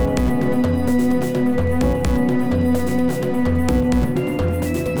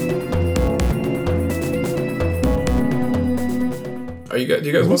 Do you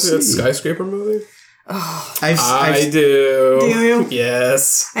guys want to see that skyscraper movie? I've do. Do you?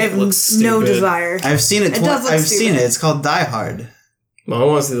 Yes. I have It looks no stupid. desire. I've seen it. It does look I've stupid. seen it. It's called Die Hard. Well, I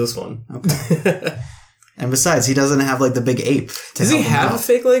want to see this one. And besides, he doesn't have like the big ape. Does he have a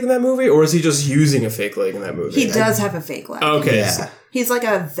fake leg in that movie, or is he just using a fake leg in that movie? He does have a fake leg. Okay. Yeah. He's like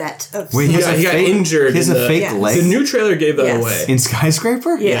a vet of Wait, He got injured. He has in a the, fake Yes. leg The new trailer gave that Yes. away. in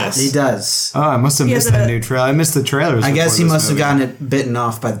Skyscraper. Yes. He does. Oh, I must have He missed has that a- new trailer. I missed the trailers. I guess he before must this have movie. gotten it bitten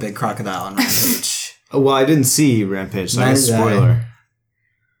off by the big crocodile in Rampage. Well, I didn't see Rampage, so I guess Neither did I. spoiler.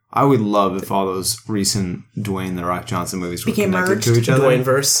 I would love if all those recent Dwayne The Rock Johnson movies were Became connected merged. to each other. Dwayne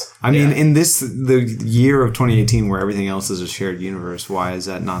verse. I mean, in the year of 2018, where everything else is a shared universe, why is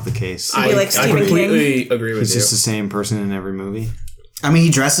that not the case? be like I Stephen completely agree with He's you. just the same person in every movie. I mean, he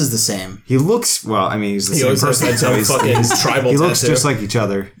dresses the same. He looks well. I mean, he's the He same always has person. that So dumb he's, fucking tribal he looks tattoo. just like each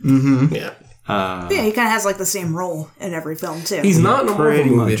other. Yeah. Yeah, he kind of has like the same role in every film too. He's not in a Marvel Pretty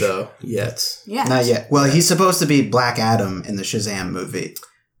movie, much. though, yet. yeah. Not yet. Well, he's supposed to be Black Adam in the Shazam movie.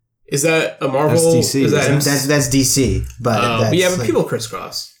 Is that a Marvel? That's DC, Is that isn't That's DC, but that's yeah, but like- people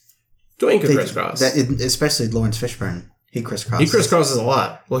crisscross. Dwayne could they- crisscross. especially Lawrence Fishburne. He crisscrosses. He crisscrosses a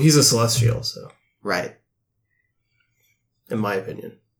lot. Well, he's a Celestial, so Right. in my opinion.